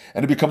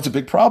 And it becomes a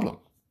big problem.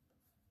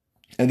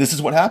 And this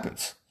is what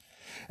happens.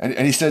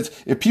 And he says,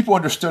 if people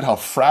understood how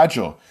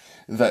fragile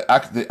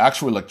the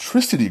actual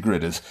electricity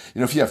grid is,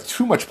 if you have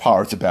too much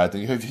power, it's a bad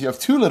thing. If you have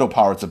too little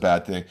power, it's a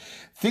bad thing.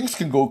 Things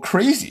can go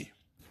crazy.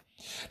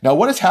 Now,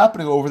 what is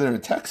happening over there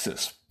in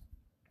Texas?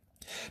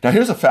 Now,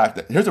 here's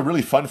a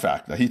really fun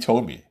fact that he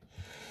told me.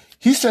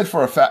 He said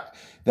for a fact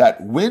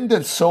that wind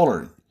and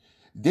solar,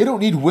 they don't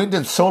need wind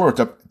and solar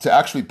to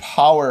actually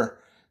power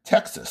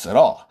Texas at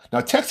all.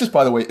 Now, Texas,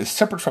 by the way, is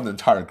separate from the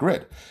entire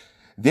grid.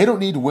 They don't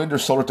need wind or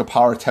solar to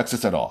power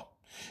Texas at all.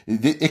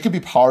 It can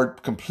be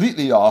powered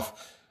completely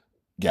off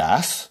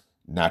gas,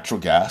 natural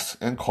gas,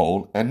 and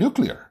coal and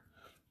nuclear.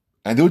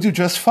 And they'll do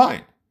just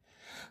fine.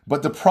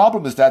 But the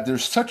problem is that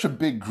there's such a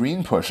big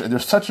green push and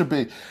there's such a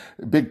big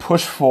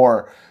push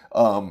for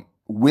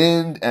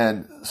wind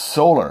and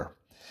solar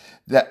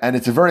and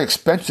it's a very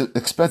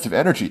expensive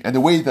energy. And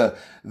the way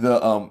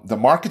the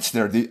markets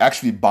there, they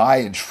actually buy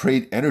and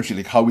trade energy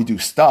like how we do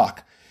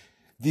stock.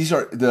 These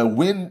are the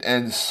wind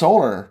and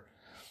solar.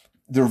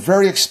 They're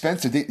very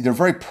expensive. They're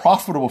very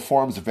profitable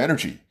forms of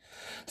energy.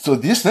 So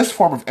this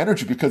form of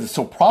energy, because it's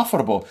so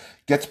profitable,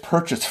 gets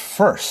purchased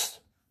first.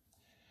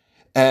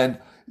 And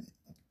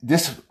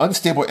this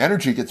unstable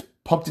energy gets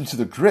pumped into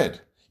the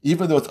grid,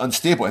 even though it's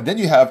unstable. And then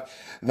you have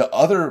the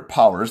other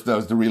powers,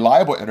 the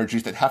reliable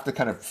energies that have to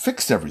kind of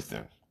fix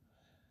everything.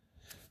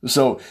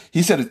 So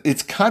he said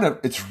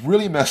it's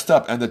really messed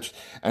up.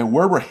 And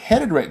where we're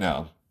headed right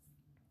now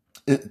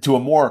to a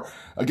more,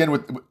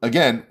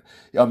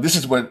 this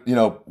is when,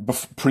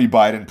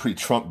 pre-Biden,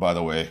 pre-Trump, by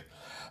the way.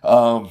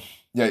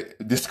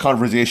 This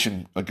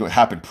conversation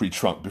happened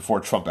pre-Trump, before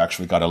Trump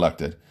actually got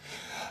elected.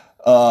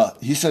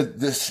 He said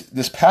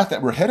this path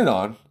that we're headed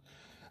on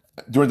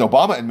during the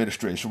Obama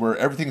administration, where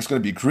everything's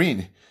going to be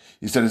green,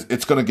 he said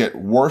it's going to get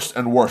worse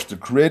and worse. The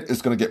grid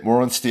is going to get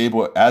more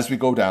unstable as we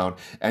go down,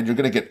 and you're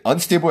going to get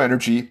unstable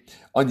energy,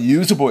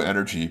 unusable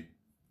energy.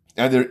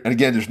 And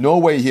again, there's no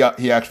way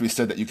he actually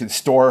said that you can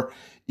store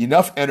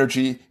enough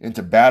energy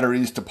into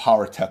batteries to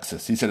power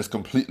Texas. He said it's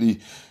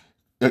completely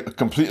a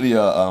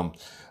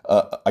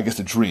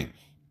dream.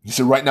 He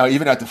said right now,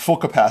 even at the full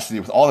capacity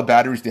with all the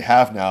batteries they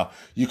have now,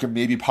 you can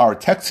maybe power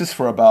Texas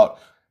for about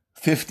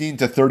 15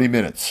 to 30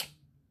 minutes.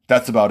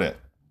 That's about it.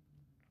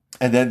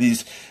 And then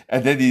these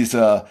batteries,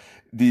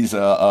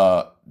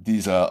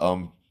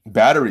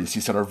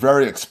 he said, are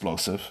very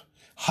explosive,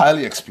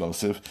 highly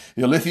explosive.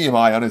 Lithium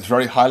ion is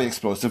very highly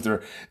explosive.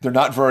 They're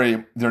not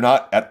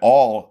at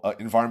all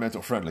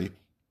environmental friendly.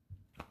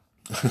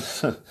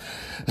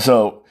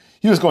 So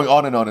he was going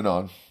on and on and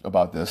on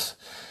about this.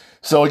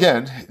 So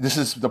again, this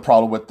is the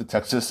problem with the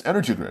Texas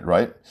energy grid,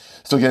 right?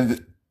 So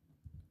again,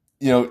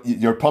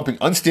 you're pumping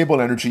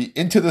unstable energy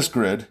into this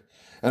grid,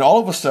 and all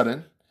of a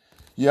sudden,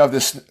 you have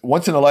this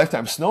once in a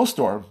lifetime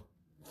snowstorm,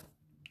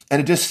 and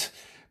it just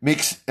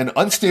makes an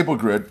unstable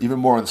grid even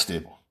more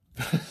unstable.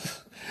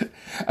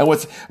 And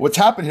what's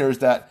happened here is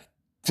that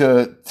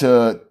to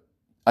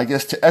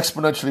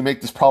exponentially make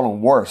this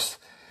problem worse,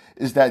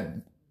 is that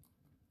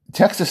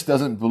Texas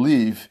doesn't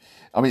believe.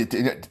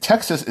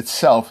 Texas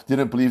itself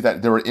didn't believe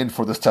that they were in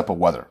for this type of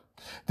weather.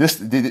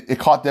 It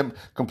caught them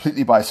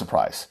completely by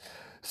surprise.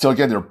 So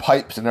again, their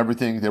pipes and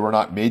everything, they were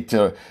not made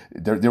to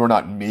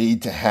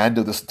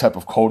handle this type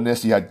of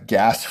coldness. You had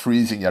gas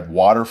freezing, you had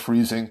water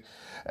freezing,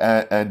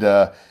 and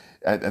the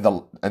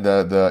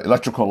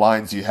electrical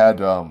lines you had,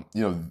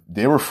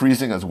 they were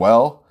freezing as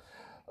well.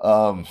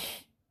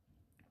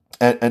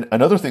 and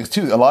other things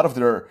too. A lot of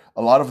their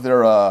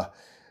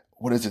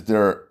what is it?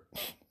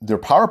 Their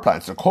power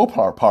plants, their coal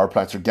power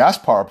plants, their gas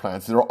power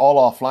plants, they're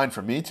all offline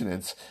for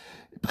maintenance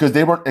because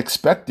they weren't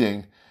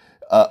expecting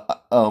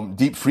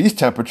deep freeze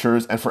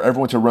temperatures and for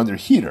everyone to run their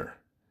heater.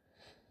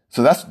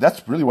 So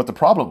that's really what the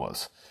problem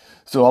was.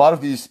 So a lot of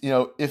these,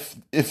 if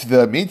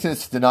the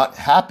maintenance did not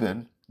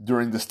happen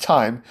during this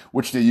time,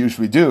 which they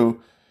usually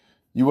do,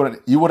 you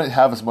wouldn't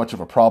have as much of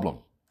a problem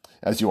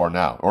as you are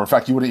now, or in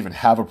fact, you wouldn't even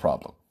have a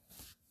problem.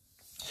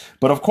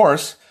 But of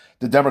course,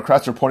 the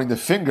Democrats are pointing the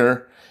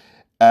finger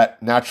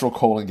at natural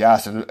coal and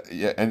gas, and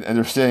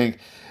they're saying,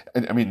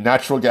 I mean,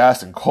 natural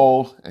gas and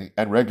coal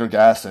and regular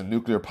gas and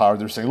nuclear power.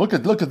 They're saying, look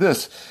at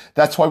this.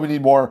 That's why we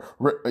need more,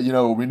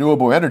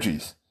 renewable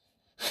energies.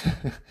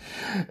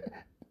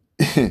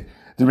 The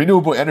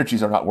renewable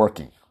energies are not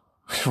working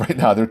right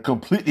now. They're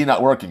completely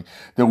not working.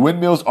 The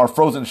windmills are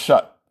frozen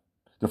shut.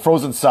 They're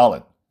frozen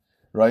solid,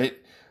 right?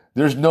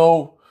 There's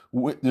no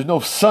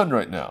sun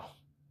right now.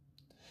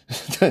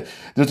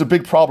 There's a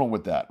big problem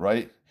with that,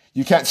 right?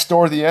 You can't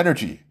store the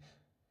energy.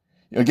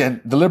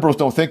 Again, the liberals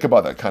don't think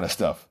about that kind of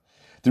stuff.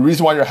 The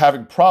reason why you're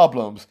having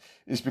problems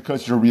is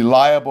because your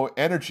reliable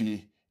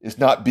energy is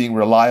not being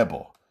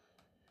reliable.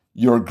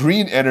 Your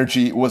green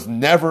energy was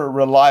never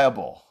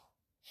reliable.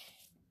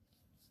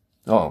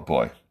 Oh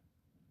boy.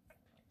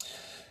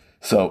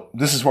 So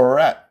this is where we're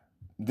at.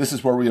 This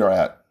is where we are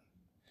at.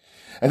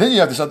 And then you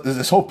have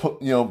this whole,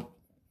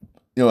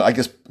 I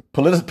guess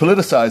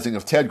politicizing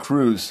of Ted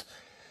Cruz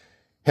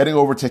heading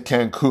over to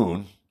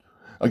Cancun,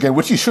 again,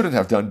 which he shouldn't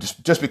have done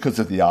just because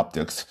of the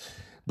optics.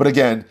 But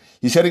again,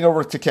 he's heading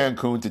over to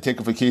Cancun to take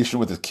a vacation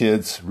with his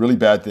kids. Really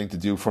bad thing to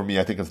do for me,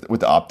 I think, with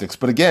the optics.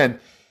 But again,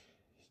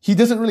 he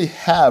doesn't really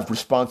have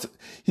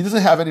he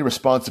doesn't have any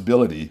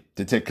responsibility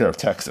to take care of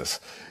Texas.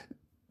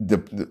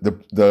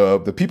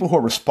 The people who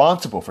are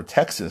responsible for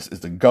Texas is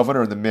the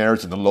governor and the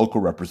mayors and the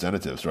local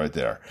representatives right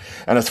there.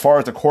 And as far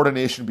as the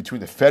coordination between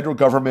the federal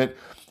government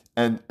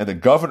and the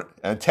governor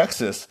and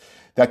Texas,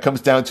 that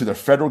comes down to the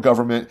federal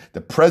government,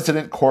 the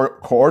president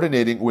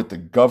coordinating with the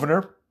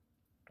governor,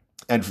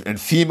 and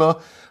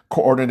FEMA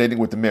coordinating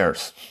with the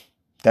mayors.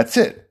 That's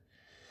it.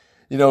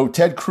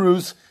 Ted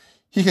Cruz,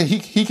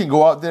 he can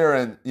go out there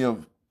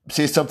and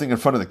say something in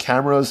front of the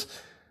cameras,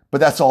 but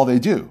that's all they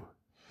do.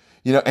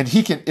 And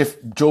he can, if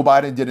Joe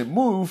Biden didn't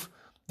move,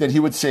 then he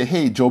would say,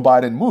 "Hey, Joe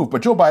Biden moved,"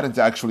 but Joe Biden's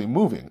actually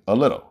moving a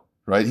little,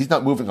 right? He's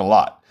not moving a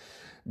lot,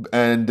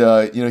 and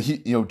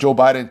Joe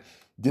Biden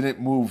didn't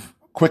move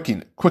quick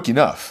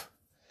enough,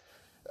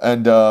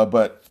 and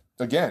but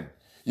again,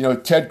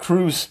 Ted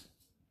Cruz,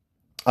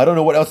 I don't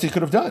know what else he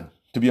could have done,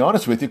 to be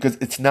honest with you, because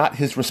it's not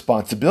his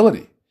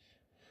responsibility.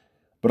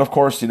 But of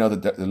course, the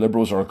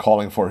liberals are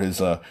calling for his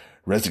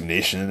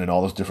resignation and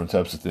all those different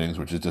types of things,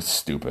 which is just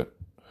stupid.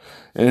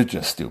 It's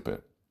just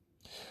stupid.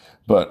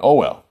 But oh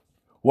well,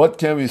 what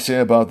can we say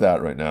about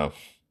that right now?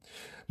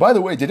 By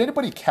the way, did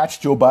anybody catch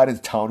Joe Biden's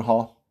town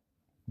hall?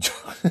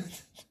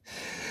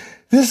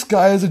 This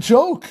guy is a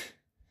joke.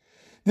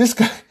 This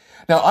guy.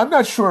 Now, I'm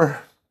not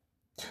sure.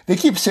 They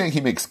keep saying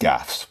he makes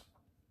gaffes.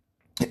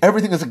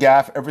 Everything is a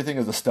gaffe. Everything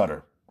is a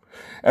stutter.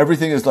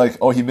 Everything is like,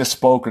 oh, he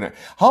misspoke.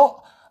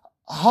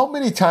 How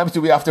many times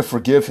do we have to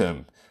forgive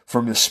him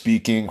for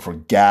misspeaking, for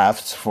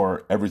gaffes,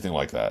 for everything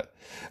like that?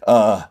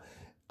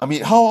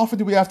 How often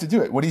do we have to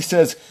do it? When he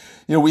says,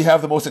 we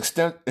have the most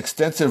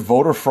extensive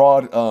voter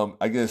fraud,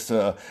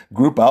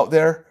 group out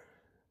there,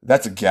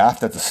 that's a gaffe,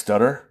 that's a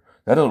stutter.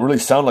 That doesn't really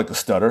sound like a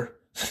stutter.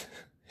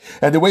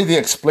 And the way they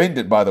explained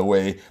it, by the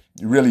way,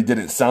 really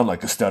didn't sound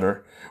like a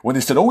stutter. When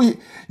they said,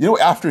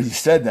 after he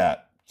said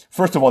that,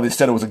 first of all, they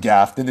said it was a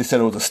gaffe, then they said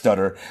it was a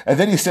stutter. And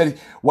then he said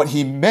what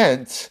he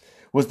meant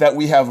was that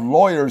we have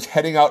lawyers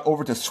heading out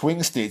over to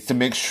swing states to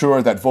make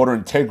sure that voter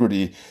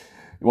integrity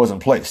was in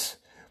place.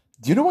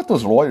 Do you know what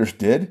those lawyers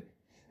did?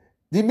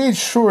 They made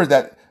sure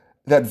that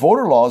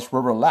voter laws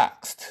were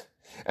relaxed.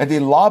 And they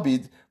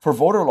lobbied for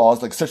voter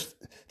laws like such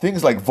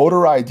things like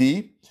voter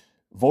ID,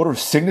 voter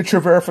signature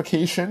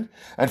verification,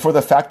 and for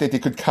the fact that they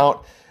could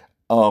count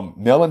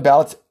mail-in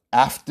ballots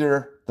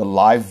after the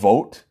live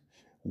vote,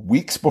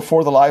 weeks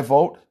before the live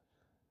vote.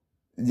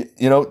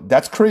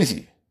 That's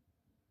crazy.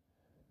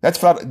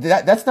 That's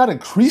not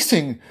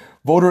increasing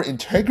voter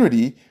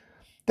integrity.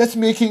 That's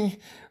making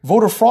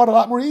voter fraud a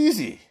lot more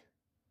easy.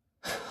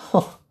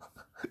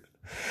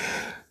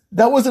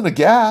 That wasn't a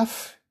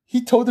gaffe.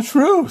 He told the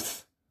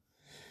truth.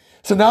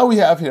 So now we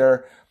have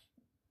here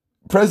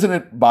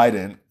President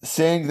Biden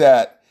saying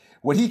that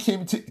when he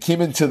came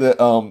into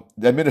the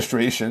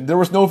administration, there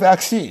was no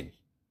vaccine.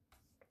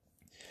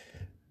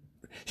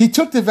 He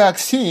took the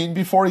vaccine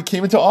before he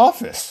came into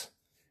office.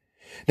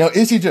 Now,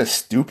 is he just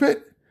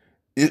stupid?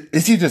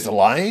 Is he just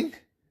lying?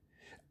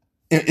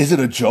 Is it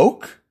a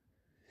joke?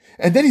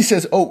 And then he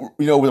says,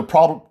 the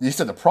problem. He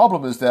said the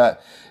problem is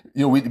that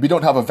we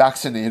don't have a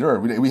vaccinator.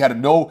 We had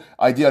no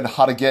idea on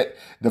how to get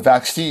the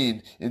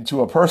vaccine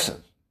into a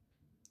person.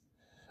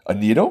 A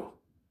needle?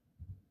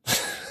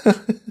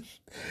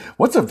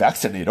 What's a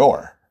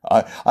vaccinator?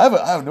 I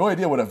have no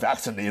idea what a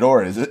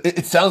vaccinator is.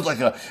 It sounds like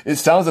it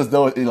sounds as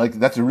though like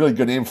that's a really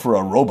good name for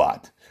a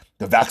robot.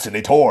 The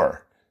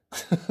vaccinator.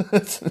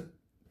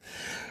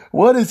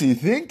 What is he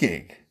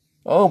thinking?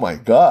 Oh my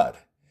God.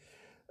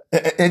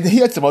 And he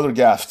had some other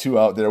gaffes too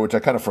out there, which I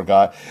kind of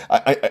forgot.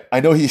 I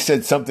know he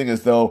said something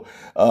as though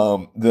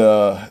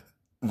the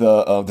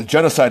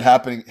genocide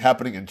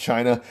happening in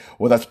China,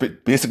 well, that's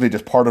basically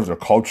just part of their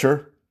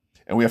culture,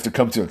 and we have to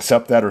come to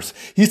accept that. Or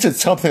he said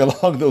something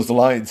along those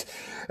lines,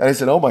 and I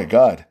said, "Oh my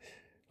God,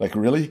 like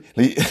really?"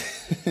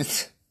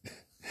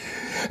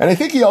 And I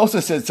think he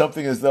also said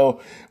something as though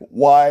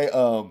why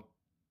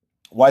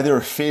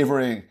they're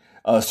favoring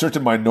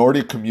certain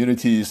minority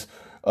communities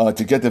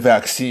to get the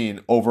vaccine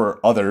over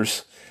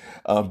others,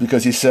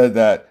 because he said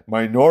that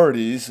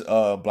minorities,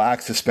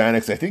 blacks,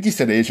 Hispanics, I think he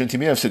said Asians, he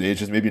may have said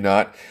Asians, maybe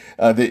not.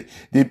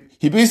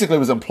 He basically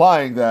was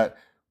implying that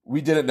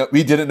we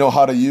didn't know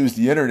how to use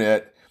the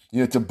internet,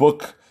 to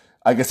book,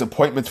 I guess,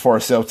 appointments for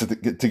ourselves to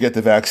get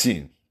the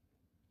vaccine.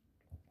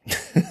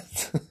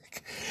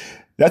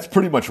 That's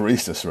pretty much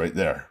racist right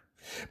there.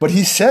 But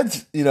he said,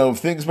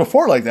 things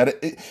before like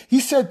that. He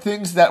said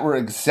things that were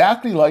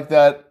exactly like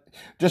that,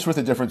 just with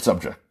a different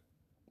subject.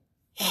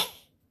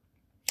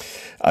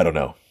 I don't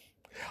know.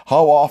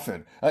 How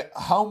often,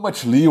 how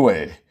much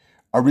leeway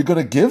are we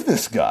going to give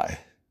this guy?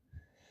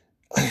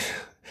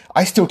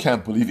 I still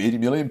can't believe 80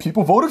 million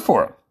people voted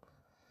for him.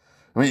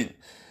 I mean,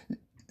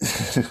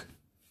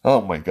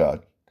 oh my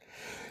God.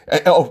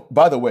 And, oh,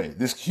 by the way,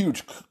 this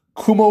huge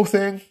Cuomo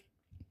thing.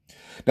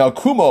 Now,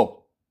 Cuomo,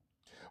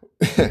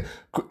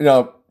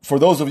 for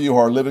those of you who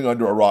are living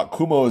under a rock,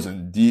 Cuomo is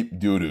in deep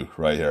doo-doo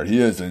right here. He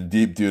is in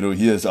deep doo-doo.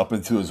 He is up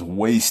into his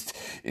waist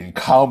in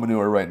cow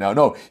manure right now.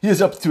 No, he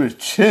is up to his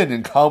chin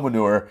in cow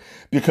manure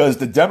because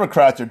the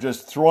Democrats are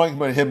just throwing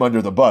him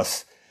under the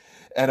bus.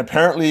 And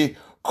apparently,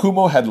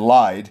 Cuomo had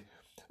lied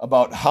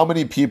about how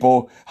many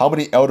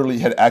elderly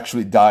had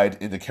actually died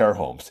in the care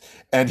homes.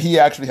 And he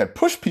actually had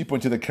pushed people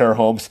into the care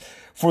homes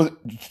for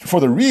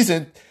the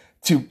reason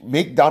to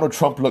make Donald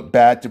Trump look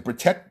bad, to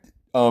protect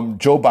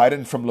Joe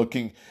Biden from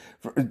looking...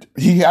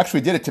 He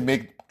actually did it to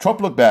make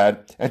Trump look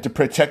bad and to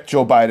protect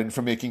Joe Biden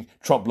from making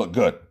Trump look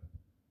good.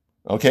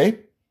 Okay?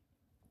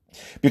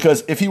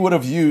 Because if he would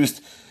have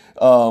used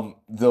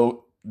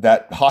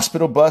that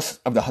hospital bus,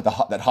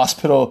 that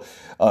hospital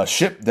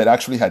ship that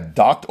actually had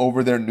docked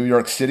over there in New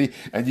York City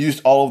and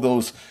used all of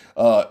those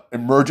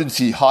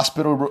emergency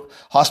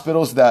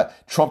hospitals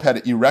that Trump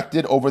had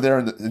erected over there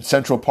in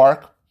Central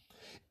Park,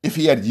 if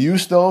he had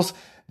used those,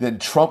 then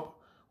Trump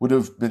would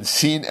have been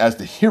seen as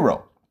the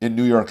hero in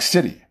New York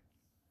City.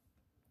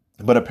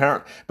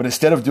 But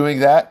instead of doing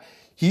that,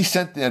 he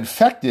sent the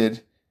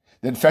infected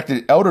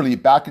elderly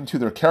back into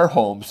their care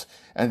homes,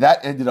 and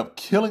that ended up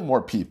killing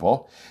more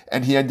people,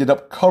 and he ended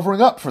up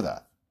covering up for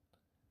that.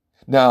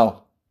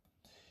 Now,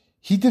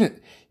 he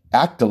didn't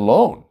act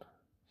alone,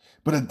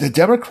 but the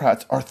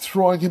Democrats are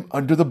throwing him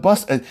under the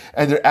bus, and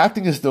they're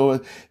acting as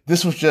though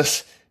this was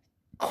just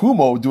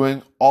Cuomo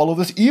doing all of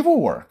this evil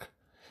work.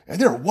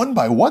 And they're one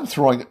by one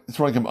throwing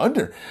him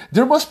under.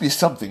 There must be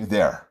something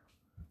there,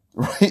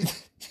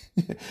 right?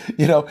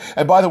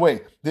 And by the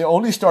way, they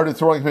only started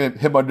throwing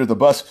him under the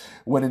bus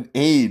when an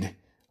aide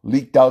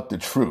leaked out the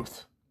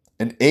truth.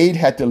 An aide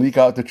had to leak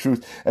out the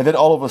truth. And then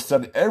all of a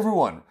sudden,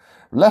 everyone,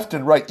 left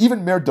and right,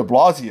 even Mayor de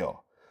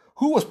Blasio,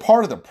 who was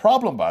part of the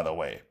problem, by the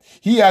way,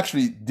 he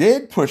actually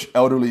did push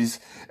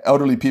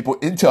elderly people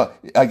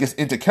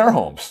into care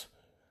homes.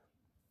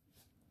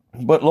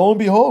 But lo and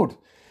behold,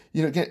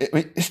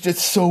 it's just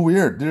so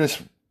weird. They're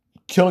just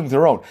killing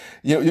their own.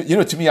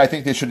 To me, I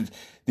think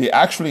they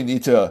actually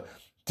need to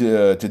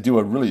do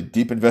a really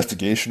deep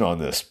investigation on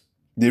this.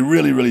 They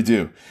really, really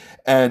do.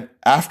 And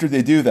after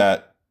they do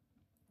that,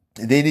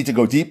 they need to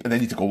go deep and they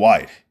need to go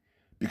wide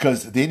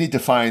because they need to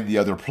find the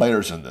other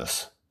players in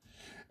this.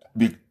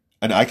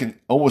 And I can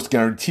almost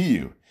guarantee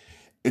you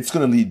it's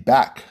going to lead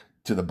back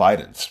to the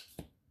Bidens.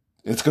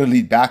 It's going to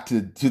lead back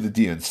to the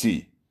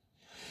DNC.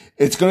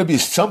 It's going to be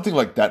something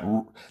like that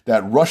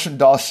Russian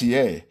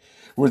dossier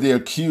where they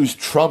accused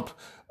Trump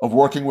of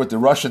working with the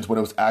Russians when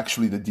it was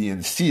actually the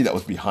DNC that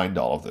was behind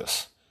all of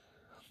this.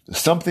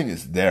 Something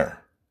is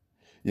there.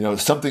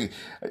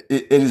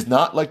 It is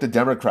not like the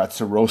Democrats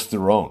to roast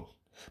their own.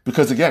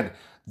 Because again,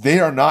 they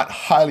are not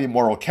highly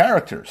moral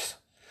characters.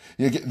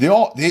 They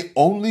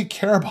only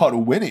care about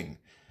winning.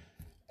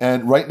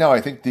 And right now,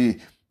 I think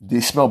they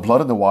smell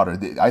blood in the water.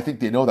 I think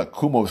they know that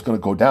Cuomo is going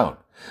to go down.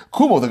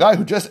 Cuomo, the guy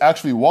who just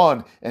actually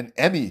won an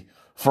Emmy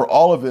for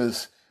all of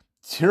his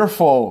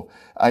tearful,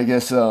 I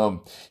guess,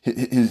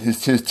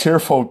 his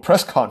tearful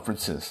press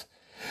conferences.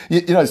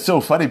 It's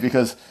so funny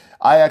because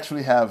I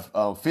actually have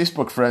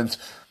Facebook friends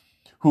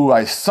who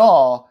I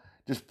saw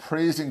just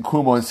praising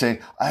Cuomo and saying,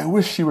 I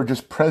wish he were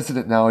just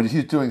president now. And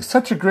he's doing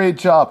such a great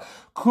job.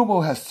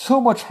 Cuomo has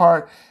so much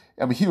heart.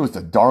 I mean, he was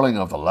the darling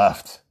of the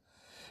left,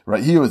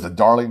 right? He was the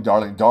darling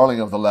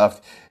of the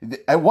left.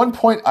 At one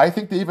point, I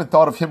think they even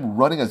thought of him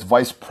running as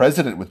vice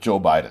president with Joe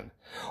Biden.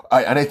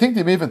 And I think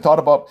they may even thought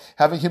about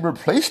having him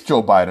replace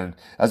Joe Biden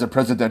as a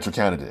presidential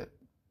candidate.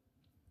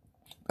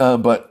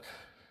 But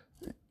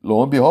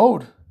lo and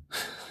behold,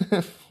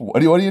 what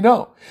do you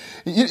know?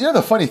 You know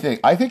the funny thing,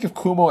 I think if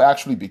Cuomo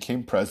actually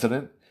became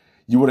president,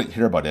 you wouldn't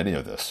hear about any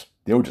of this.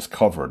 They would just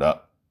cover it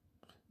up.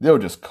 They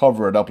would just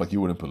cover it up like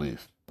you wouldn't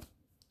believe.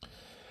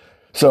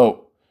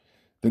 So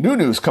the new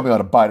news coming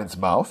out of Biden's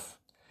mouth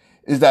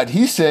is that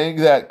he's saying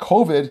that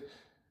COVID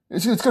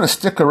is going to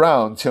stick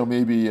around till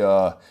maybe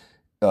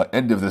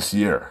end of this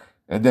year.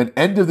 And then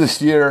end of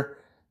this year,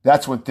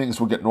 that's when things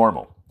will get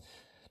normal.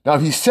 Now,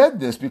 he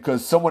said this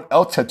because someone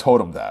else had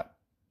told him that.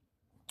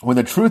 When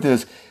the truth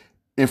is,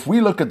 if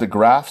we look at the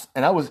graphs,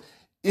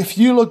 if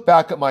you look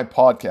back at my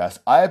podcast,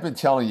 I have been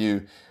telling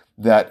you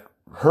that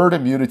herd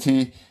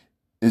immunity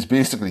is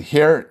basically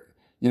here,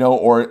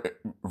 or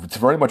it's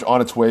very much on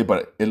its way,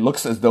 but it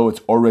looks as though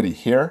it's already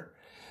here.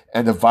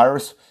 And the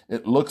virus,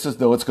 it looks as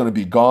though it's going to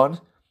be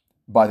gone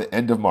by the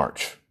end of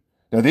March.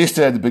 Now, they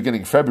said at the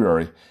beginning of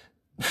February.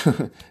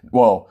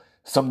 Well,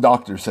 some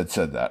doctors had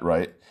said that,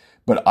 right?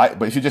 But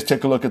if you just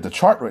take a look at the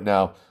chart right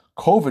now,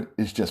 COVID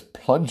is just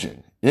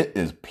plunging. It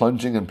is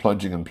plunging and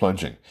plunging and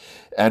plunging.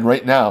 And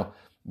right now,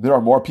 there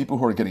are more people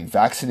who are getting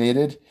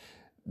vaccinated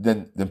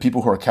than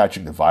people who are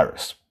catching the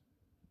virus.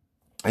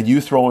 And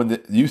you throw in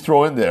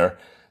there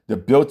the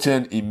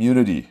built-in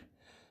immunity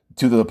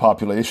to the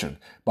population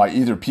by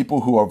either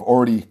people who have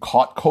already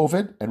caught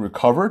COVID and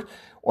recovered,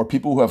 or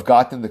people who have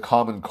gotten the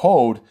common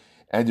cold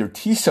and their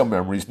T cell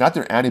memories, not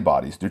their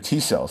antibodies, their T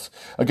cells.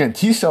 Again,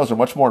 T cells are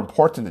much more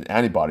important than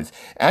antibodies.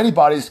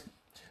 Antibodies,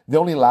 they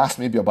only last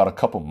maybe about a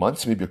couple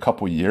months, maybe a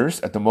couple years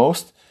at the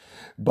most.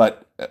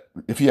 But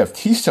if you have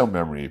T cell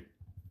memory,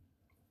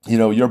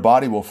 your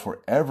body will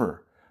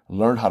forever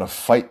learn how to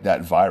fight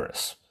that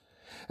virus.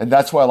 And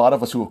that's why a lot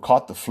of us who have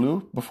caught the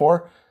flu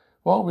before,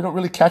 well, we don't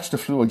really catch the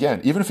flu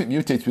again. Even if it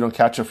mutates, we don't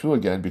catch the flu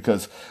again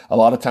because a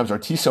lot of times our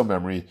T cell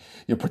memory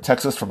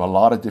protects us from a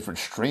lot of different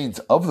strains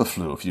of the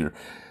flu.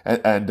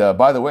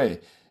 By the way,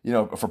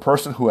 if a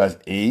person who has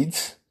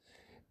AIDS,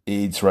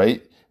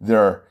 right,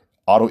 their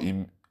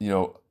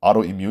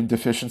autoimmune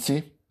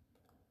deficiency,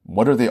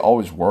 what are they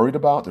always worried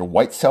about? Their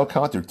white cell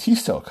count, their T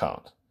cell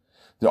count.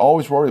 They're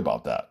always worried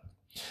about that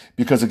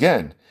because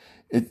again,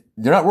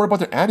 they're not worried about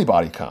their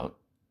antibody count.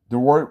 They're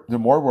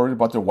more worried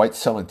about their white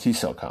cell and T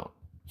cell count.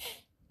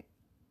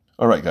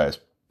 All right, guys.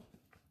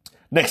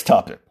 Next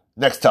topic.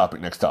 I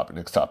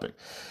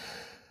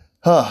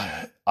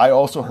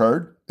also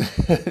heard,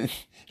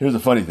 here's the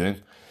funny thing,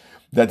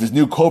 that this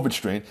new COVID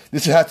strain,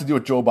 this has to do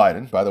with Joe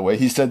Biden, by the way.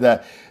 He said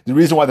that the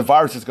reason why the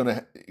virus is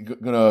gonna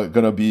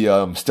be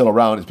still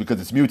around is because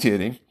it's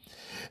mutating,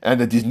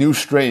 and that these new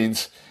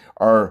strains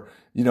are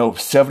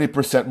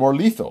 70% more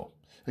lethal.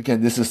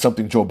 Again, this is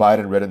something Joe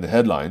Biden read in the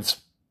headlines.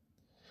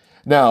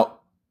 Now,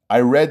 I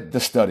read the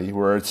study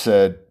where it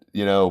said,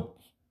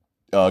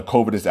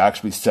 COVID is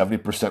actually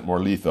 70% more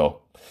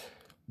lethal.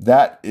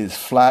 That is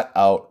flat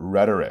out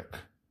rhetoric.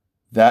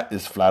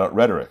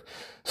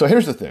 So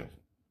here's the thing.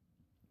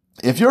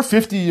 If you're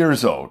 50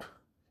 years old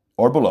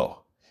or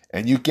below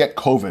and you get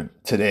COVID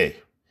today,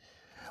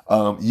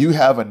 you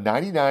have a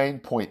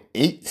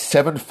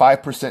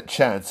 99.875%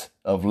 chance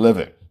of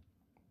living.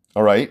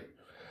 All right?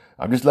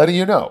 I'm just letting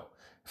you know.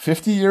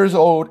 50 years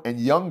old and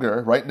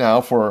younger right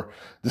now, for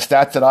the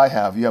stats that I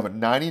have, you have a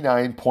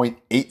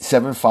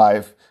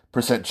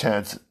 99.875%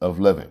 chance of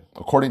living,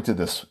 according to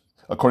this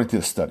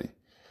study.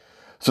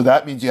 So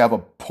that means you have a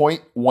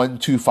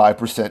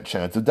 0.125%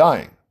 chance of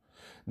dying.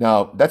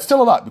 Now, that's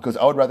still a lot because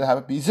I would rather have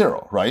it be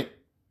zero, right?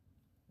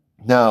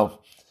 Now,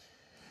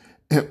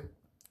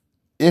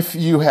 if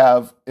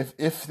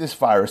this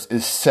virus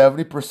is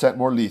 70%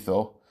 more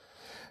lethal,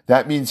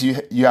 that means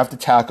you have to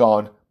tack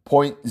on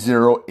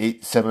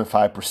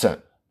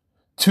 0.0875%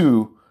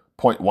 to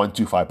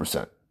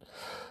 0.125%.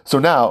 So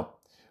now,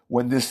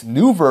 when this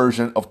new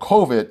version of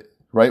COVID,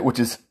 right, which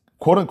is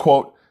quote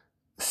unquote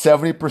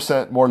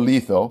 70% more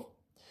lethal,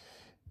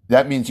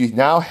 that means you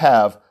now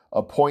have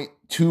a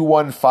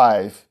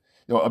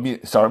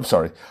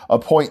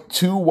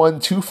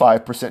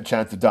 0.2125%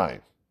 chance of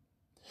dying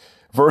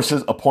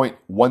versus a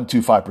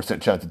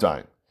 0.125% chance of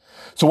dying.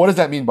 So what does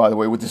that mean, by the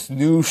way, with this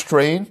new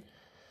strain?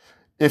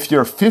 If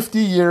you're 50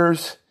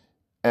 years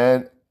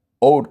and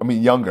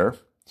younger,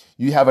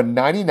 you have a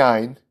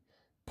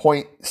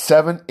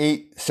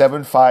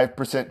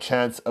 99.7875%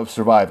 chance of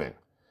surviving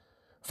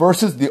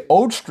versus the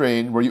old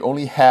strain where you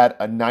only had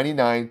a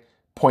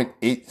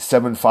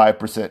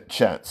 99.875%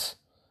 chance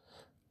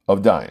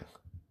of dying.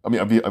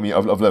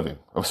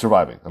 Of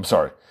surviving. I'm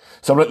sorry.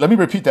 So let me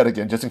repeat that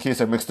again, just in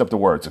case I mixed up the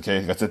words, okay?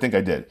 Because I think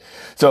I did.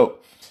 So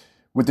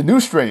with the new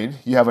strain,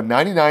 you have a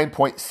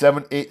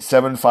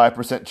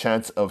 99.7875%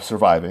 chance of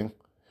surviving.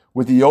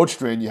 With the old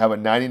strain, you have a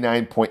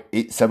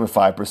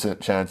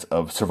 99.875% chance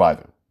of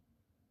surviving.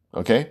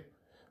 Okay?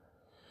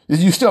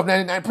 You still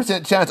have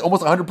 99% chance,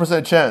 almost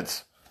 100%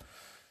 chance.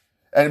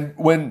 And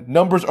when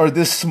numbers are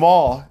this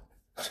small,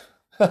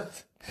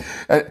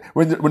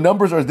 when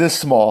numbers are this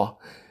small,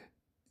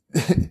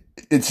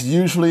 it's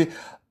usually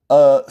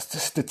a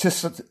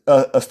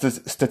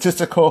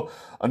statistical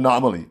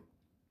anomaly.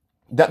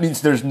 That means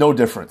there's no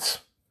difference.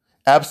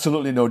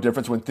 Absolutely no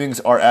difference when things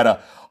are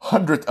at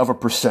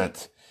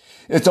 100%.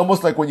 It's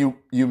almost like when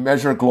you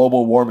measure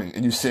global warming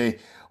and you say,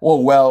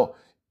 well,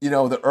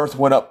 the earth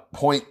went up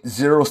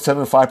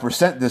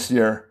 0.075% this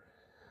year.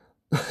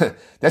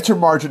 That's your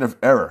margin of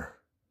error,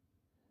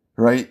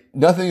 right?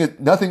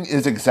 Nothing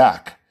is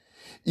exact.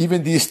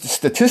 Even these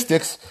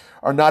statistics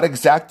are not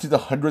exact to the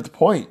 100th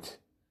point.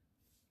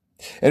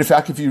 And in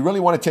fact, if you really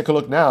want to take a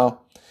look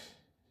now,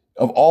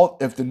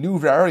 if the new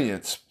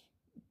variants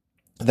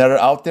that are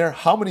out there,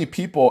 how many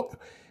people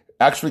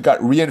actually got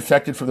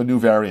reinfected from the new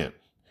variant?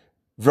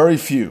 Very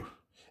few.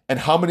 And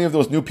how many of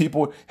those new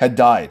people had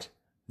died?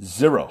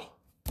 0.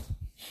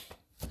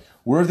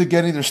 Where are they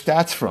getting their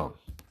stats from?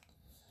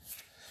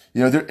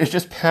 It's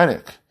just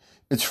panic.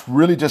 It's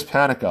really just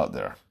panic out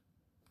there.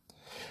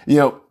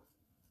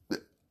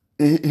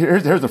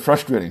 Here's the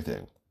frustrating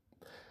thing.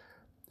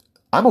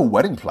 I'm a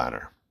wedding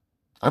planner.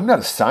 I'm not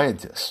a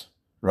scientist,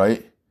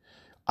 right?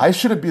 I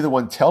shouldn't be the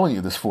one telling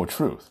you this full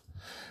truth.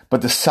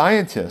 But the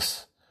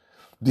scientists,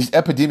 these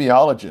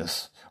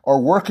epidemiologists, are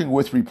working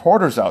with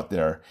reporters out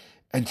there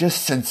and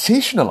just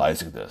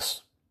sensationalizing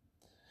this.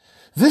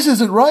 This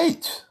isn't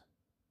right.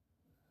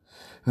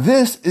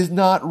 This is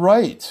not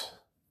right.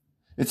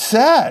 It's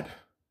sad.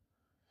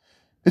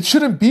 It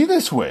shouldn't be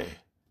this way.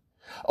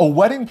 A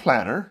wedding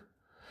planner,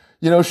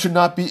 should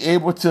not be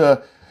able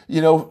to,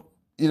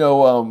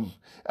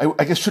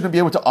 I guess shouldn't be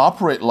able to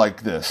operate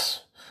like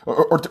this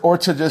or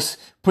to just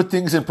put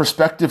things in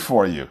perspective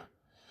for you.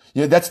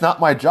 That's not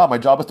my job. My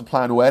job is to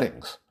plan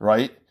weddings,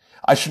 right?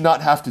 I should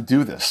not have to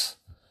do this.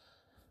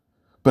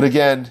 But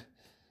again,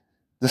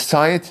 the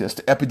scientists,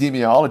 the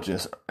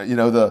epidemiologists,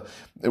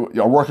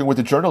 are working with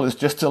the journalists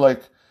just to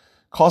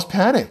cause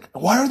panic.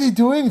 Why are they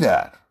doing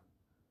that?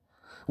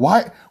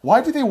 Why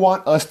do they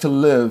want us to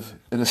live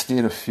in a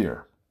state of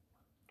fear?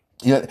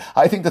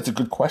 I think that's a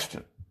good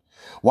question.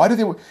 Why do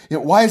they?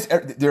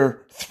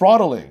 They're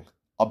throttling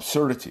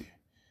absurdity?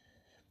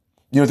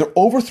 They're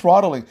over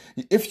throttling.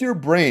 If your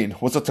brain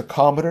was a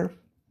tachometer,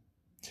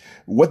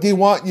 what they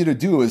want you to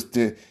do is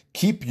to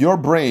keep your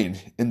brain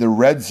in the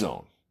red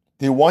zone.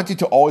 They want you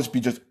to always be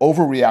just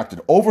overreacted,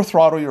 over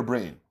throttle your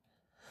brain.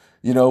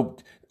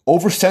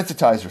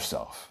 Oversensitize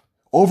yourself,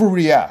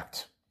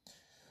 overreact.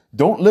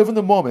 Don't live in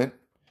the moment.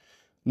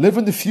 Live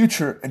in the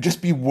future and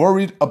just be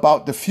worried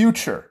about the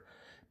future.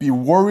 Be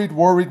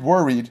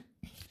worried.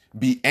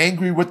 Be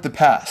angry with the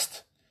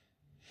past.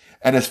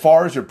 And as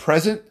far as your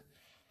present,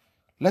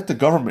 let the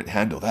government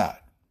handle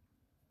that.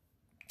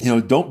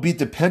 Don't be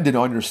dependent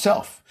on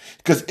yourself.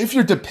 Because if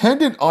you're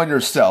dependent on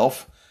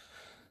yourself,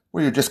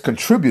 well, you're just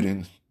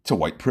contributing to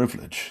white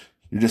privilege.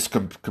 You're just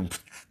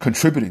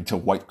contributing to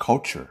white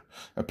culture,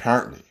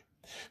 apparently.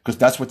 Because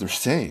that's what they're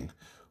saying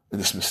in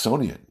the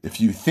Smithsonian. If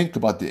you think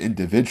about the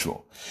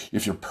individual,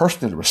 if you're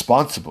personally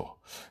responsible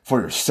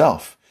for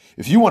yourself,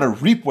 if you want to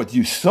reap what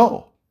you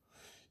sow,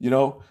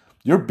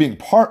 you're being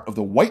part of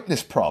the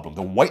whiteness problem.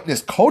 The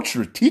whiteness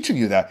culture teaching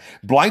you that,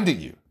 blinding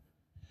you.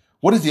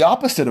 What is the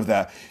opposite of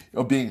that?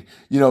 Of being,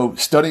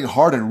 studying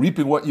hard and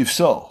reaping what you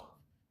sow?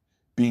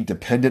 Being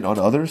dependent on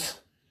others?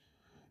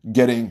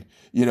 Getting,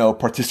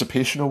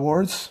 participation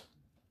awards?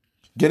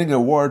 Getting an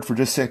award for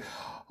just saying,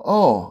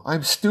 oh,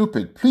 I'm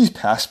stupid. Please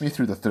pass me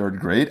through the 3rd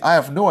grade. I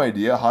have no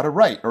idea how to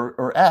write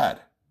or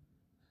add.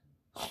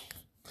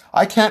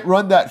 I can't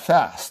run that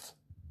fast.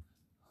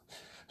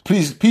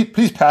 Please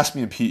pass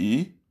me in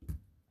PE.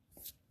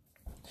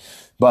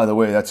 By the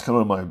way, that's kind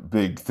of my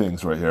big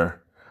things right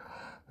here.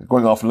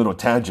 Going off a little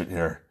tangent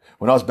here.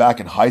 When I was back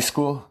in high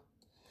school,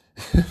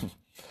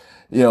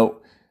 I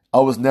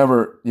was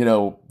never,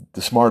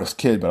 the smartest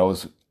kid, but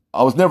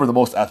I was never the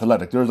most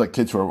athletic. There's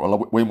kids who are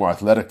way more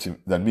athletic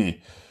than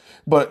me.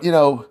 But,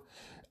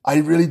 I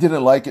really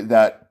didn't like it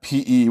that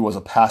PE was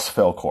a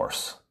pass-fail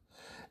course.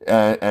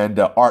 And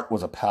art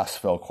was a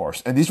pass-fail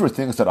course. And these were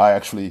things that I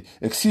actually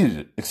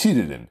exceeded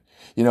in.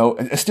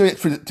 And still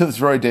to this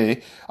very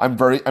day, I'm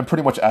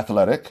pretty much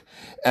athletic.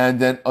 And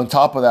then on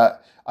top of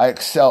that, I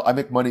excel. I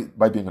make money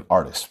by being an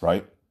artist,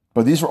 right?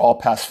 But these were all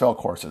pass-fail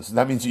courses.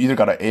 That means you either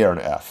got an A or an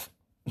F.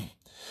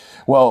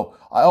 Well,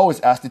 I always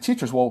ask the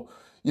teachers,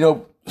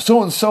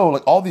 so-and-so,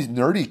 all these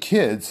nerdy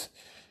kids,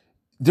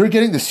 they're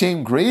getting the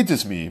same grades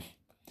as me,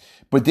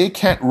 but they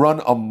can't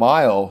run a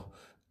mile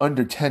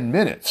under 10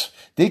 minutes.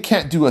 They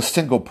can't do a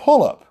single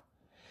pull-up.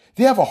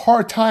 They have a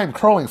hard time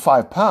curling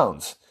 5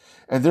 pounds,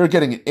 and they're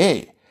getting an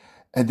A.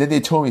 And then they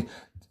told me,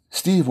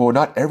 Steve, well,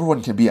 not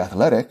everyone can be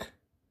athletic.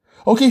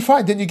 Okay,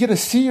 fine. Then you get a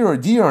C or a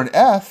D or an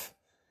F,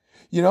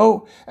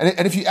 and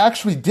if you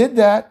actually did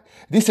that,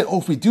 they said,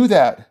 if we do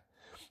that,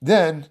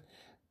 then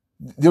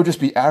they'll just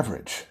be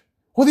average.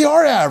 Well, they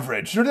are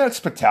average. They're not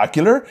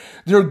spectacular.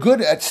 They're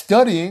good at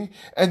studying,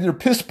 and they're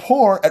piss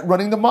poor at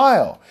running the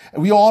mile.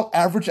 And we all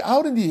average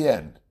out in the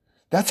end.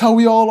 That's how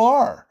we all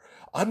are.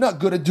 I'm not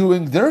good at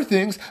doing their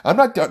things. I'm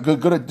not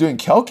good at doing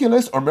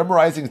calculus or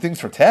memorizing things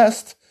for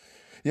tests.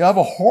 I have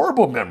a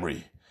horrible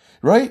memory,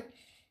 right?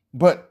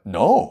 But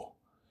no.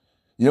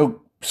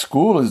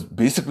 School is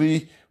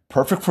basically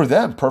perfect for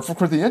them, perfect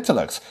for the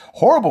intellects,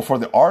 horrible for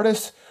the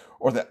artist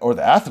or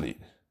the athlete.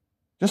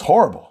 Just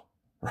horrible,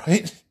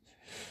 right?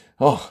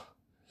 Oh,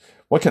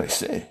 what can I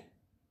say?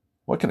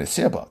 What can I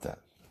say about that?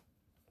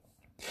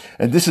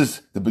 And this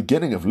is the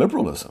beginning of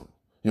liberalism.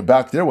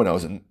 Back there when I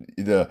was in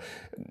the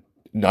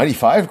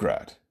 95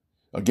 grad,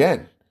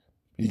 again,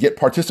 you get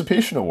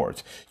participation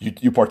awards.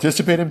 You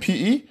participate in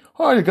PE,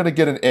 oh, you're going to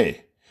get an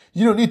A.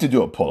 You don't need to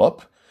do a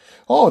pull-up.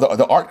 Oh,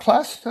 the art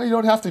class, no, you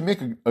don't have to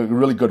make a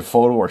really good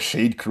photo or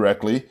shade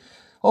correctly.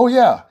 Oh,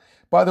 yeah.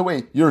 By the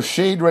way, your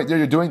shade right there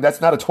you're doing,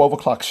 that's not a 12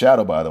 o'clock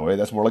shadow, by the way.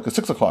 That's more like a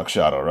 6 o'clock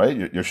shadow,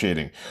 right? You're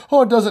shading.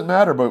 Oh, it doesn't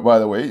matter, but by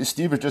the way,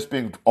 Steve is just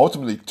being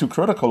ultimately too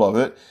critical of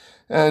it.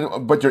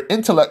 But your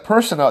intellect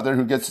person out there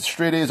who gets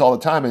straight A's all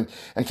the time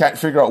and can't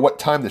figure out what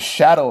time the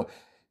shadow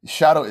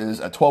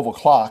is at 12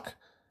 o'clock,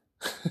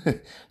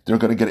 they're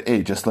going to get an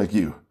A just like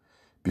you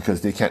because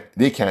they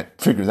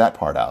can't figure that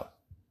part out.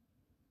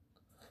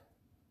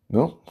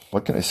 No,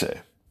 what can I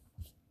say?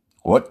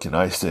 What can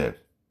I say?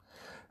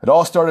 It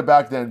all started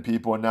back then,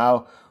 people, and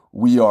now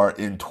we are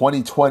in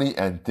 2020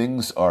 and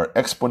things are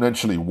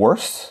exponentially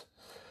worse.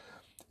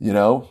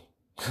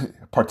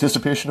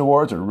 Participation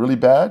awards are really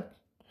bad.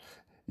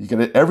 You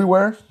get it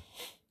everywhere.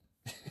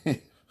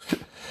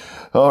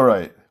 All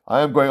right.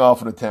 I am going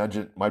off on a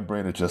tangent. My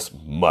brain is just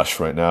mush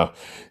right now.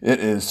 It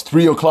is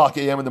 3 o'clock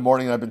a.m. in the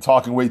morning and I've been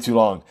talking way too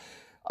long.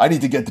 I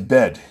need to get to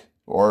bed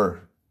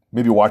or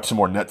maybe watch some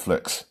more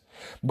Netflix.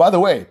 By the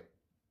way,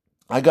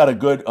 I got a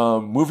good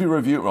movie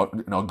review,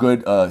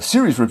 good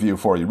series review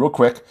for you real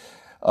quick.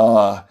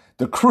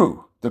 The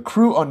Crew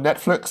on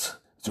Netflix.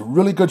 It's a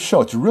really good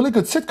show. It's a really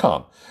good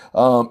sitcom.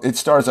 It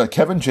stars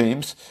Kevin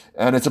James,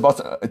 and it's about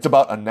a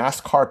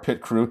NASCAR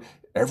pit crew.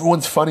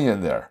 Everyone's funny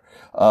in there.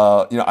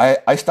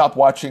 I stopped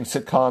watching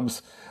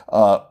sitcoms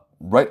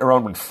right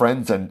around when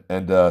Friends and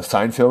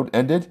Seinfeld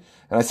ended,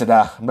 and I said,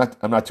 I'm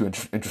not too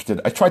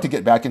interested. I tried to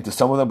get back into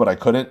some of them, but I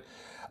couldn't.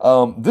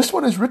 This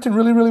one is written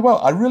really, really well.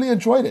 I really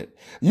enjoyed it.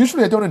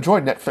 Usually I don't enjoy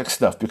Netflix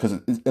stuff because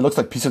it looks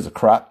like pieces of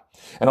crap,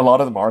 and a lot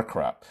of them are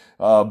crap.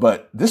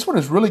 But this one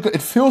is really good.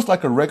 It feels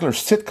like a regular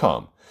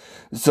sitcom.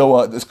 So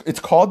it's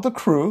called The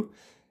Crew.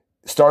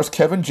 Stars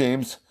Kevin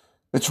James.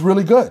 It's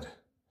really good.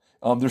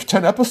 There's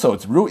 10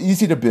 episodes. Real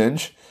easy to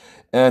binge.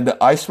 And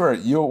I swear,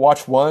 you'll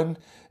watch one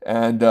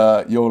and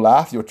you'll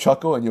laugh, you'll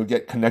chuckle, and you'll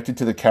get connected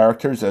to the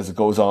characters as it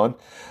goes on.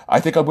 I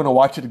think I'm going to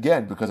watch it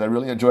again because I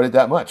really enjoyed it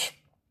that much.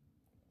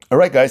 All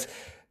right, guys.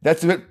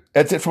 That's it.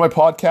 That's it for my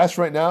podcast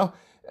right now.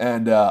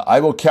 And I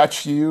will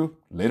catch you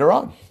later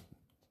on.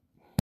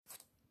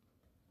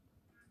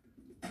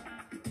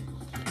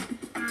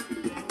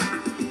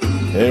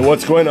 Hey,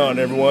 what's going on,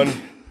 everyone?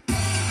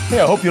 Hey,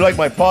 I hope you like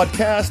my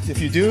podcast.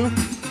 If you do,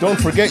 don't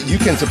forget you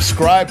can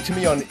subscribe to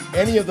me on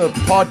any of the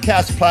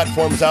podcast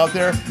platforms out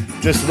there.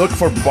 Just look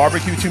for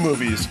Barbecue 2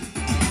 Movies.